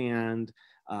farm stand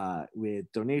with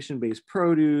donation-based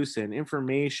produce and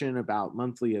information about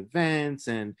monthly events.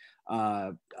 And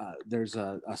there's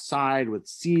a side with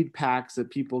seed packs that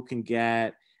people can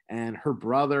get. And her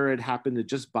brother had happened to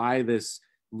just buy this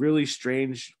really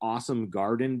strange, awesome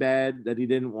garden bed that he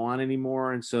didn't want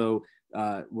anymore. And so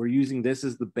we're using this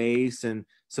as the base, and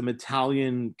some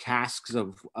Italian casks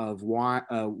of wine,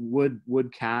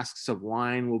 wood casks of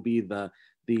wine will be the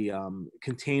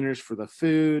containers for the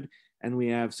food. And we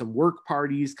have some work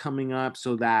parties coming up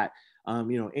so that,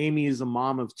 you know, Amy is a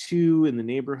mom of 2 in the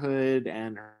neighborhood,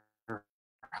 and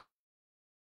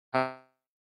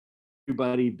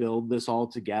everybody build this all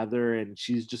together, and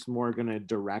she's just more going to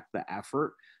direct the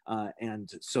effort. And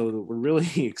so we're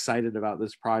really excited about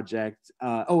this project.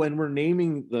 Oh, and we're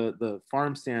naming the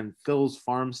farm stand Phil's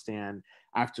Farm Stand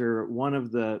after one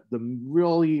of the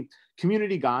really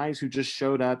community guys who just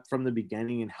showed up from the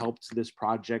beginning and helped this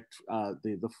project,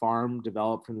 the farm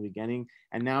develop from the beginning.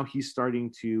 And now he's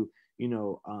starting to, you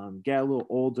know, get a little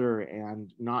older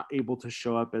and not able to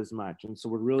show up as much. And so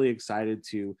we're really excited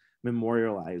to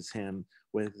memorialize him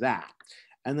with that.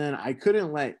 And then I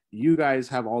couldn't let you guys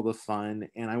have all the fun,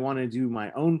 and I want to do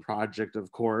my own project,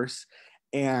 of course.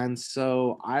 And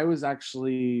so I was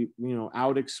actually, you know,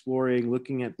 out exploring,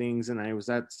 looking at things, and I was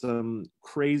at some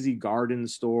crazy garden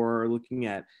store looking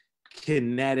at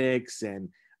kinetics and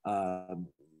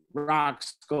rock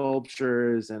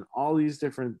sculptures and all these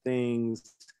different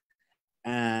things.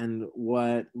 And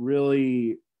what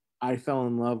really I fell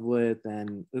in love with,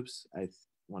 and oops, I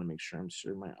want to make sure I'm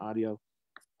sure my audio.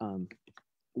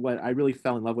 What I really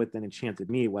fell in love with and enchanted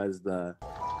me was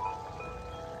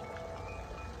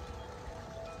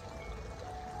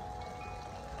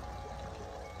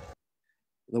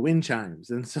wind chimes.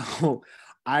 And so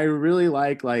I really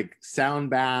like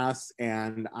sound baths,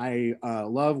 and I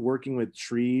love working with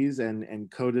trees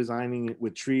and co-designing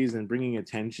with trees and bringing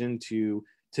attention to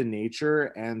nature,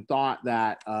 and thought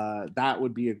that that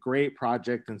would be a great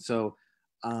project. And so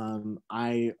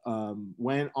I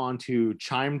went on to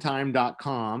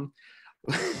chimetime.com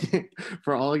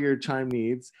for all your chime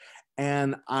needs,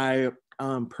 and I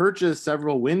purchased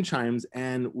several wind chimes.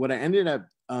 And what I ended up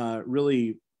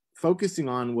really focusing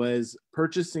on was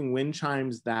purchasing wind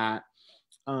chimes that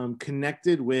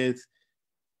connected with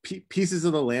pieces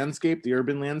of the landscape, the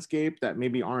urban landscape, that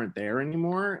maybe aren't there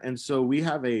anymore. And so we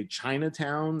have a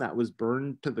Chinatown that was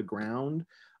burned to the ground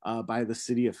by the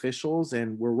city officials,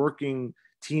 and we're working,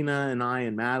 Tina and I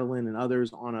and Madeline and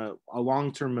others, on a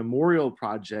long-term memorial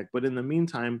project. But in the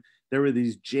meantime, there were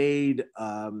these jade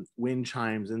wind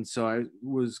chimes, and so I'm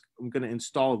going to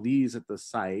install these at the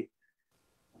site.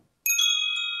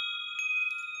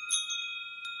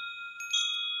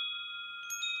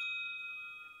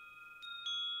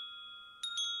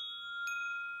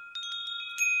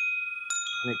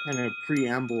 And it kind of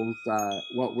preambles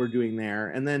what we're doing there.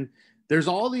 And then there's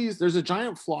a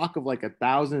giant flock of like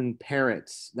 1,000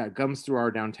 parrots that comes through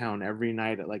our downtown every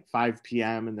night at like 5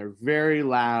 p.m. And they're very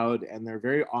loud and they're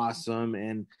very awesome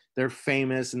and they're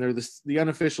famous and they're the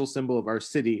unofficial symbol of our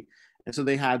city. And so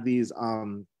they had these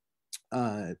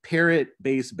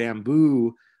parrot-based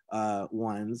bamboo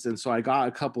ones. And so I got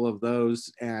a couple of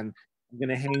those, and I'm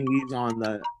gonna hang these on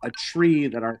a tree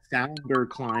that our founder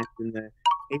climbed in the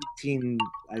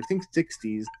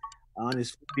 60s on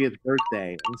his 40th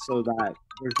birthday. And so that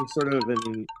there's a sort of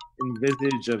an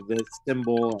envisage of this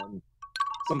symbol and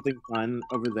something fun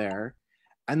over there.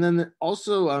 And then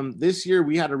also this year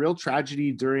we had a real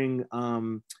tragedy during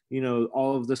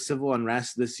all of the civil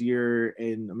unrest this year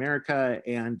in America,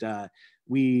 and a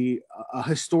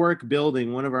historic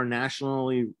building, one of our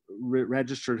nationally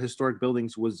registered historic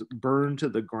buildings, was burned to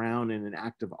the ground in an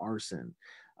act of arson.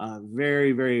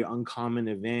 Very, very uncommon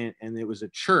event, and it was a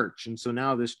church. And so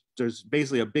now there's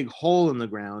basically a big hole in the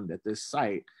ground at this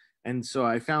site. And so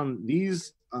I found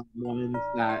these ones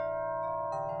that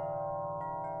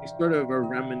sort of are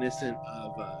reminiscent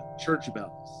of church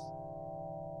bells.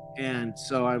 And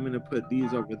so I'm going to put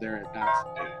these over there at that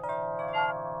site.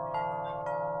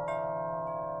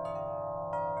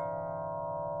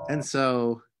 And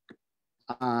so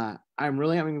I'm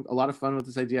really having a lot of fun with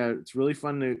this idea. It's really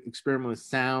fun to experiment with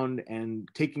sound and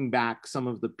taking back some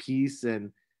of the piece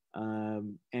and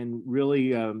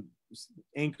really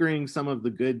anchoring some of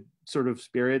the good sort of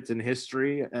spirits and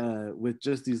history with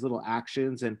just these little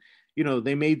actions. And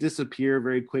they may disappear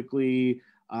very quickly.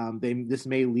 This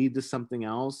may lead to something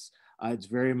else. It's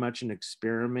very much an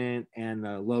experiment and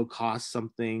a low cost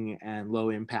something and low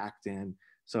impact. And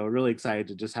so really excited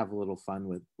to just have a little fun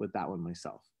with that one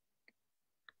myself.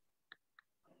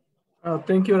 Oh,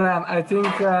 thank you, Ryan. I think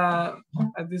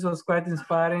this was quite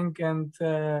inspiring. And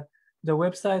the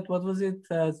website, what was it?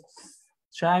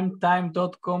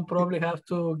 Chimetime.com probably have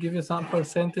to give you some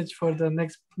percentage for the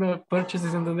next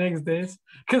purchases in the next days,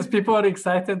 because people are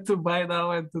excited to buy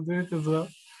now and to do it as well.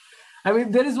 I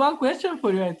mean, there is one question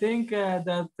for you, I think,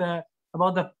 that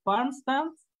about the farm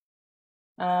stand.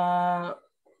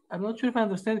 I'm not sure if I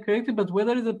understand correctly, but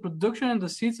whether the production and the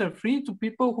seeds are free to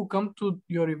people who come to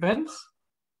your events?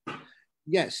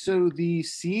 Yes, so the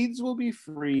seeds will be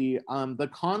free. The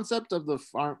concept of the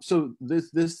farm, so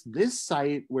this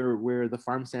site where the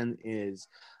farm stand is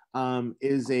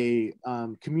a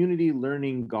community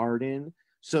learning garden.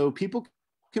 So people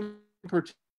can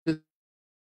participate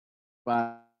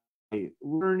by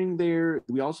learning there.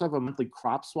 We also have a monthly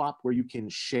crop swap where you can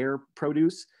share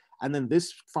produce. And then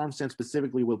this farm stand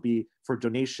specifically will be for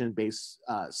donation-based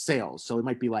sales. So it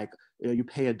might be like you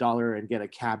pay $1 and get a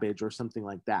cabbage or something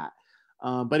like that.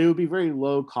 But it would be very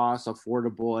low cost,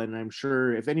 affordable, and I'm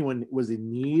sure if anyone was in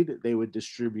need, they would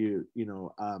distribute,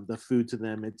 the food to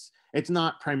them. It's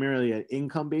not primarily an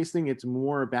income-based thing. It's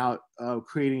more about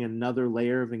creating another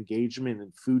layer of engagement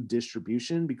and food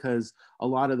distribution, because a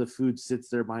lot of the food sits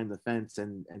there behind the fence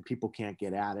and people can't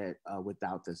get at it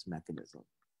without this mechanism.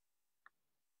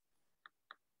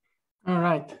 All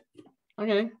right.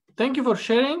 Okay. Thank you for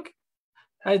sharing.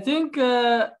 I think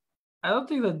I don't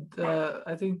think that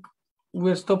I think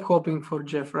we'll stop hoping for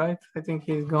Jeff, right? I think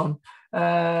he's gone.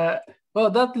 Well,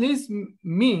 that leaves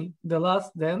me the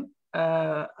last then.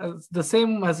 The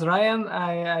same as Ryan,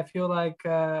 I feel like,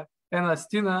 and as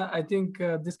Tina, I think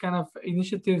this kind of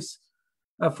initiatives,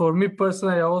 for me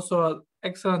personally, are also an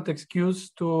excellent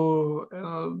excuse to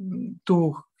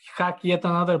hack yet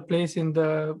another place in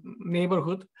the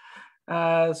neighborhood.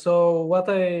 So what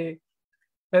I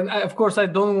and of course, I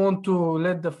don't want to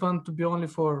let the fun to be only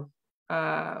for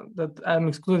that I'm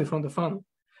excluded from the fun.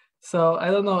 So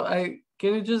I don't know.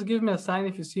 Can you just give me a sign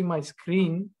if you see my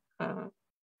screen?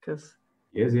 Because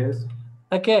yes.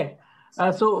 Okay.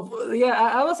 So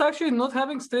yeah, I was actually not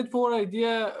having straightforward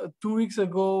idea 2 weeks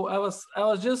ago. I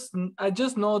just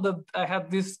know that I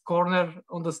had this corner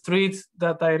on the street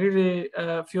that I really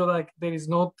feel like there is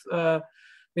not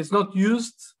it's not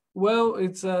used well.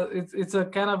 It's a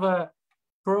kind of a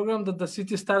program that the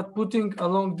city start putting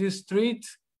along this street.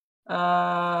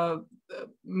 A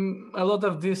lot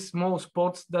of these small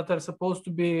spots that are supposed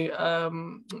to be I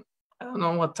don't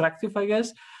know, attractive, I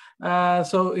guess.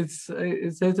 So it's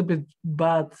a little bit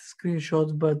bad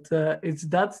screenshot, but it's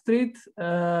that street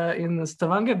in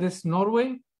Stavanger, this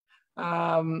Norway,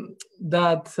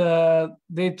 that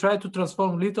they try to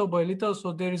transform little by little.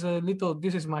 So there is a little,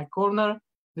 this is my corner,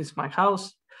 this is my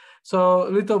house. So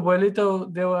little by little,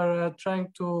 they were trying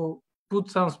to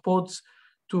put some spots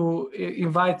to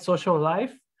invite social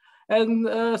life. And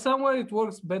somewhere it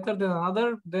works better than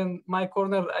another. Then my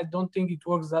corner, I don't think it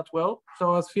works that well.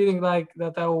 So I was feeling like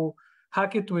that I will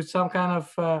hack it with some kind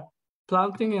of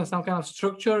planting and some kind of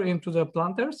structure into the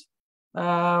planters.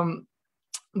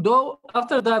 Though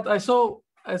after that, I saw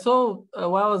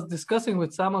while I was discussing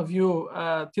with some of you,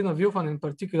 Tina Viewfan in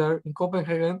particular in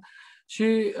Copenhagen,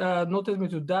 she noted me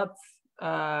to that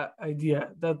idea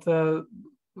that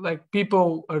like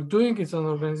people are doing, it's an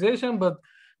organization, but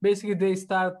basically they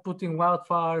start putting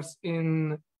wildflowers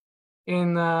in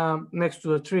next to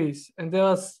the trees. And there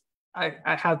was, I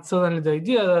had suddenly the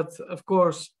idea that, of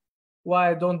course,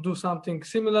 why I don't do something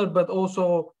similar, but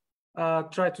also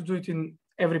try to do it in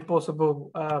every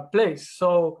possible place.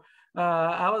 So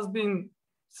I was been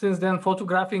since then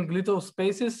photographing little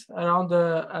spaces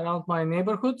around my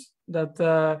neighborhood that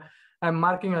I'm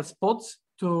marking as spots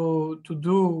to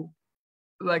do,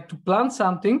 like to plant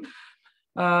something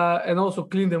and also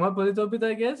clean them up a little bit,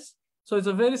 I guess. So it's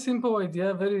a very simple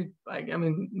idea, very,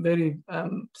 very,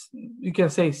 you can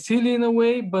say silly in a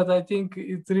way, but I think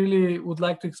it really would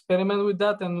like to experiment with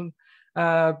that and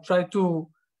try to,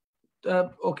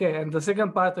 okay, and the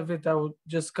second part of it, I will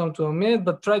just come to a minute,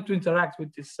 but try to interact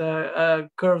with these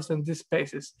curves and these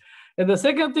spaces. And the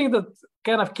second thing that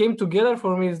kind of came together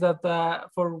for me is that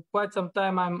for quite some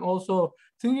time, I'm also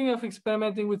thinking of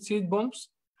experimenting with seed bombs.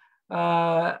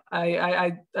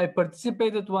 I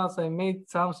participated once, I made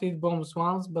some seed bombs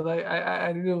once, but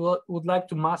I really would like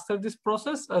to master this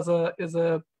process as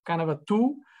a kind of a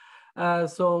tool.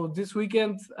 So this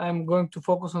weekend, I'm going to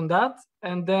focus on that.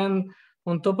 And then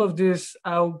on top of this,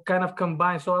 I'll kind of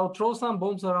combine. So I'll throw some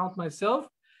bombs around myself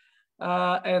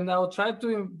and I'll try to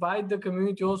invite the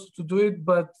community also to do it,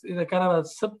 but in a kind of a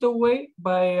subtle way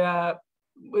by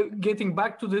getting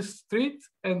back to this street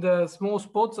and the small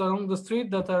spots along the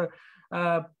street that are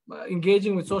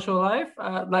engaging with social life,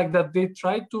 like that they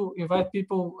try to invite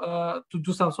people to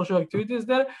do some social activities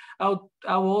there. I will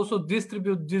also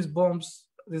distribute these bombs,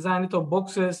 design little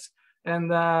boxes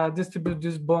and distribute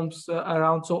these bombs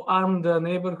around, so arm the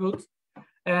neighborhood,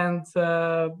 and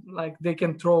like they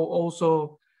can throw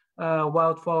also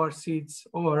wildflower seeds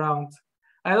all around.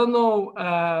 I don't know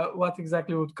what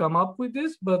exactly would come up with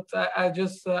this, but I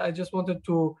just wanted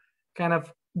to kind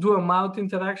of do a mild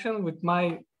interaction with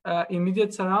my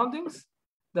immediate surroundings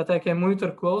that I can monitor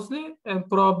closely and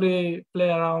probably play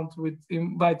around with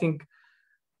inviting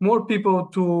more people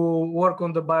to work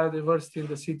on the biodiversity in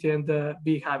the city and the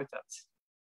bee habitats.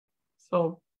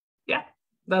 So yeah,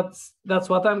 that's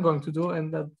what I'm going to do,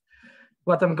 and that's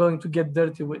what I'm going to get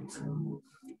dirty with.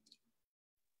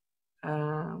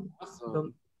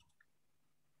 Awesome.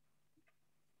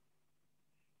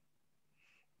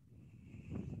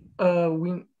 I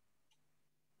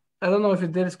don't know if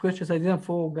there is questions. I didn't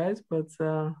follow, guys, but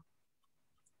I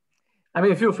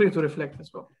mean, feel free to reflect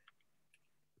as well.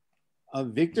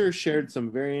 Victor shared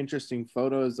some very interesting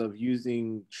photos of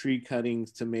using tree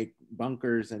cuttings to make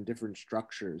bunkers and different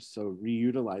structures. So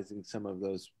reutilizing some of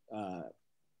those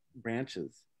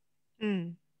branches.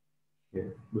 Mm. Yeah,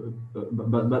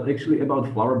 but actually about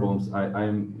flower bombs,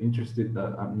 I'm interested.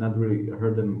 I've not really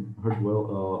heard well,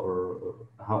 or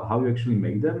how you actually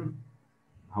make them.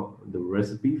 How the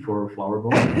recipe for flower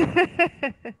bomb?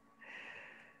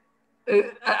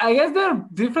 I guess there are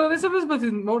different recipes, but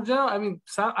in more general, I mean,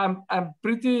 I'm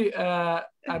pretty.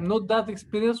 I'm not that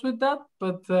experienced with that,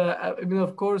 but I mean,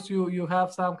 of course, you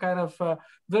have some kind of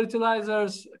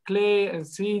fertilizers, clay, and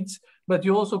seeds, but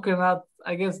you also can add,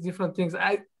 I guess, different things.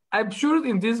 I'm sure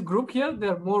in this group here,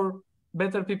 there are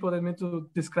better people than me to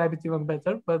describe it even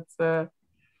better, but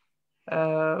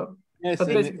Yes, But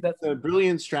and basically, it's that's a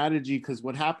brilliant strategy because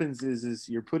what happens is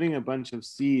you're putting a bunch of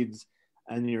seeds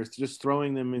and you're just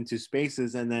throwing them into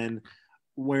spaces, and then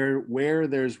where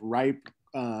there's ripe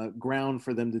ground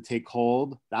for them to take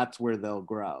hold, that's where they'll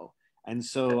grow. And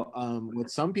so what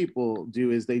some people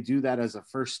do is they do that as a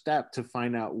first step to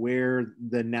find out where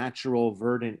the natural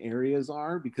verdant areas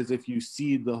are, because if you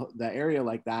seed the area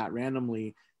like that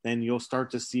randomly, then you'll start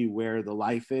to see where the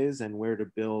life is and where to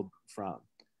build from.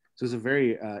 So it's a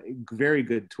very, very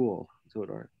good tool,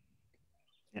 Theodore.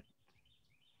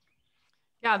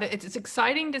 Yeah, it's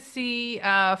exciting to see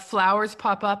flowers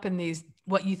pop up in these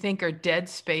what you think are dead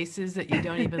spaces that you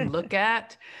don't even look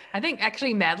at. I think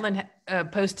actually Madeline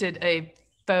posted a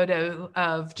photo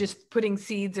of just putting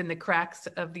seeds in the cracks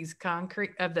of these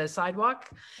concrete of the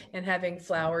sidewalk and having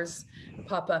flowers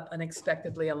pop up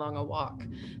unexpectedly along a walk.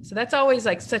 So that's always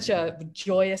like such a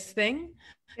joyous thing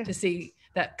to see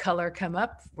that color come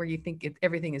up where you think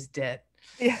everything is dead.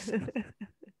 Yeah.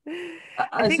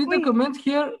 I see the comment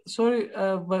here, sorry,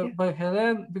 by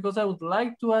Helen, because I would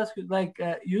like to ask you, like,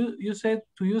 you said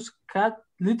to use cat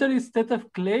litter instead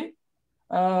of clay.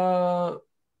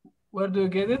 Where do you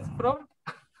get it from?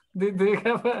 do you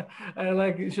have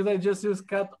like, should I just use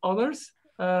cat owners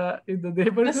in the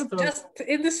neighborhood? Just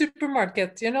in the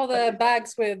supermarket, you know, the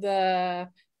bags with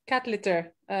cat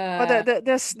litter.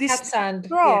 There's this cat sand.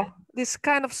 straw, Yeah. this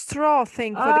kind of straw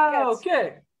thing for the cats.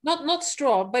 Okay. Not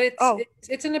straw, but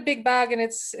it's in a big bag and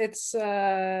it's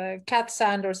cat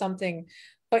sand or something.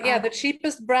 But yeah, the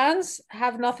cheapest brands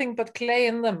have nothing but clay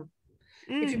in them.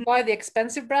 If you buy the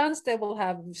expensive brands, they will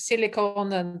have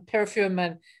silicone and perfume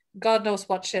and God knows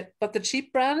what shit. But the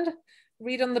cheap brand,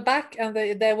 read on the back and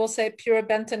they will say pure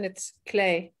Benton, it's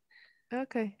clay.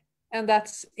 Okay. And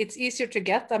it's easier to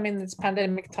get. I mean, it's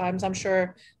pandemic times. I'm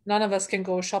sure none of us can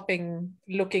go shopping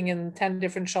looking in 10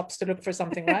 different shops to look for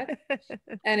something, right?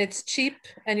 And it's cheap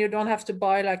and you don't have to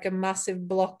buy like a massive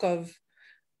block of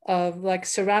like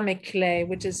ceramic clay,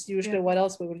 which is usually what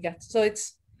else we would get. So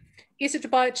it's easy to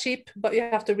buy, cheap, but you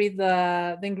have to read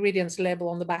the ingredients label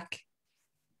on the back.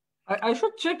 I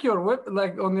should check your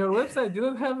like on your website. You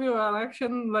don't have your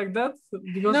action like that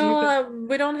because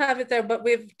we don't have it there. But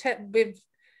we've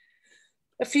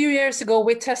a few years ago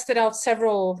we tested out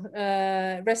several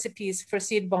recipes for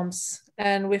seed bombs,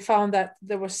 and we found that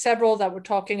there were several that were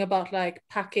talking about like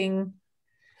packing.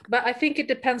 But I think it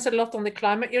depends a lot on the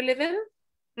climate you live in.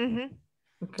 Mm-hmm.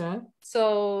 Okay.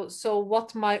 So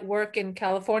what might work in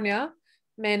California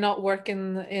may not work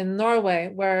in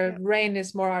Norway, where rain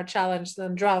is more our challenge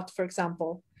than drought, for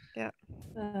example. Yeah.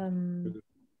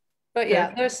 But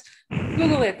yeah,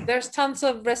 Google it. There's tons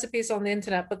of recipes on the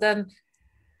internet, but then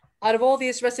out of all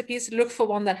these recipes, look for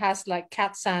one that has like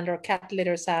cat sand or cat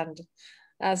litter sand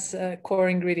as a core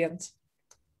ingredient.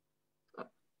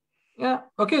 Yeah.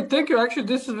 Okay. Thank you. Actually,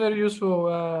 this is very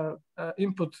useful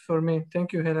input for me.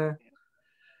 Thank you, Helen.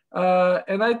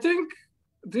 And I think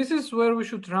this is where we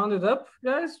should round it up,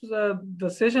 guys. The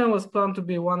session was planned to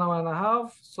be 1 hour and a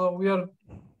half, so we are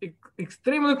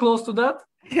extremely close to that.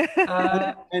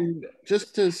 And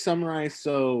just to summarize,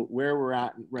 so where we're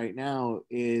at right now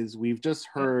is we've just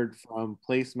heard from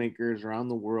placemakers around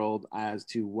the world as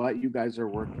to what you guys are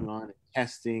working on and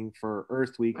testing for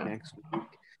Earth Week next week.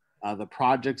 The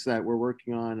projects that we're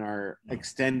working on are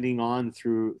extending on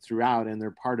throughout, and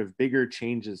they're part of bigger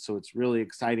changes. So it's really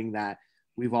exciting that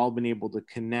we've all been able to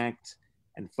connect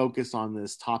and focus on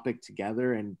this topic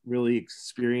together and really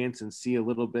experience and see a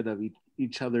little bit of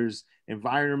each other's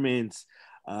environments,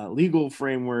 legal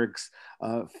frameworks,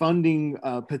 funding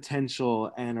potential,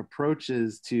 and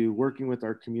approaches to working with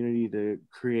our community to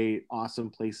create awesome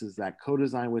places that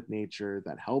co-design with nature,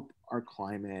 that help our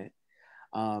climate.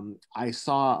 I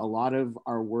saw a lot of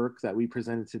our work that we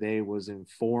presented today was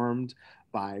informed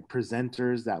by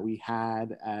presenters that we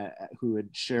had who had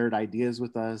shared ideas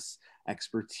with us,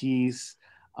 expertise,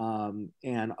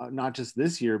 and not just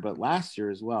this year, but last year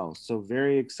as well. So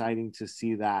very exciting to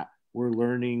see that we're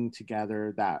learning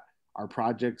together, that our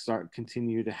projects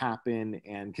continue to happen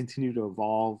and continue to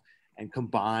evolve and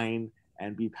combine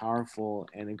and be powerful,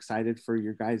 and excited for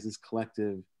your guys'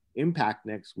 collective impact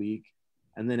next week.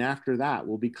 And then after that,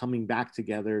 we'll be coming back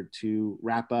together to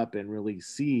wrap up and really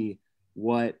see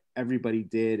what everybody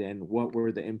did and what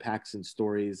were the impacts and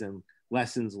stories and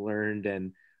lessons learned,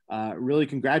 and really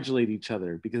congratulate each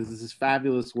other, because this is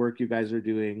fabulous work you guys are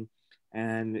doing,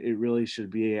 and it really should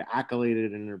be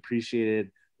accoladed and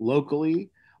appreciated locally,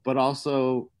 but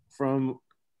also from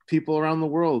people around the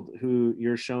world who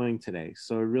you're showing today.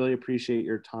 So I really appreciate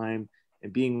your time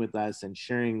and being with us and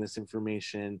sharing this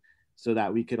information so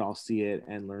that we could all see it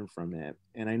and learn from it.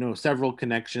 And I know several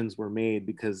connections were made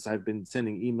because I've been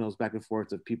sending emails back and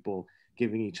forth of people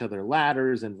giving each other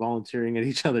ladders and volunteering at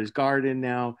each other's garden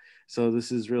now. So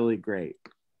this is really great.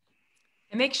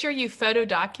 And make sure you photo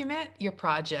document your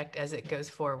project as it goes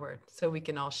forward so we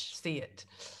can all see it.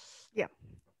 Yeah.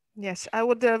 Yes, I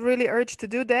would really urge to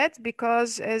do that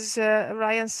because, as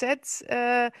Ryan said,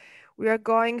 we are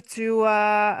going to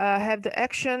have the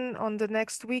action on the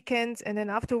next weekend, and then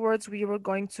afterwards we were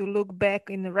going to look back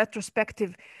in the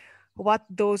retrospective what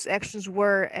those actions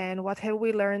were and what have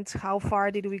we learned, how far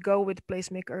did we go with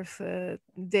Placemake Earth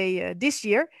Day this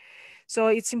year. So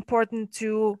it's important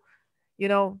to, you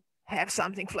know, have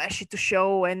something flashy to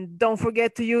show, and don't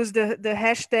forget to use the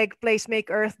hashtag Placemake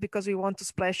Earth because we want to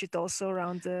splash it also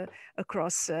around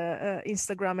across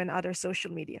Instagram and other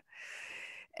social media.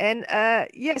 And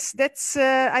yes, that's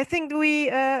I think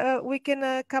we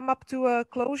can come up to a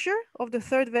closure of the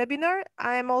third webinar.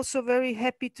 I am also very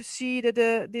happy to see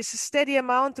that this steady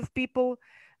amount of people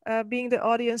being the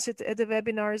audience at the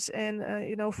webinars and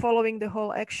you know, following the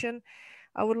whole action.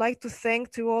 I would like to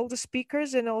thank to all the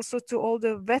speakers and also to all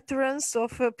the veterans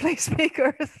of Placemake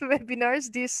Earth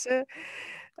webinars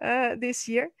this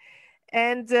year.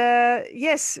 And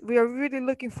yes, we are really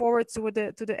looking forward to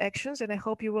the actions, and I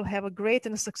hope you will have a great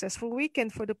and a successful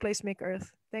weekend for the Placemake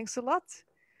Earth. Thanks a lot.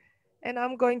 And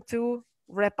I'm going to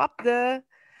wrap up the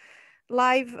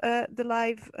live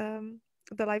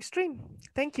stream.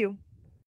 Thank you.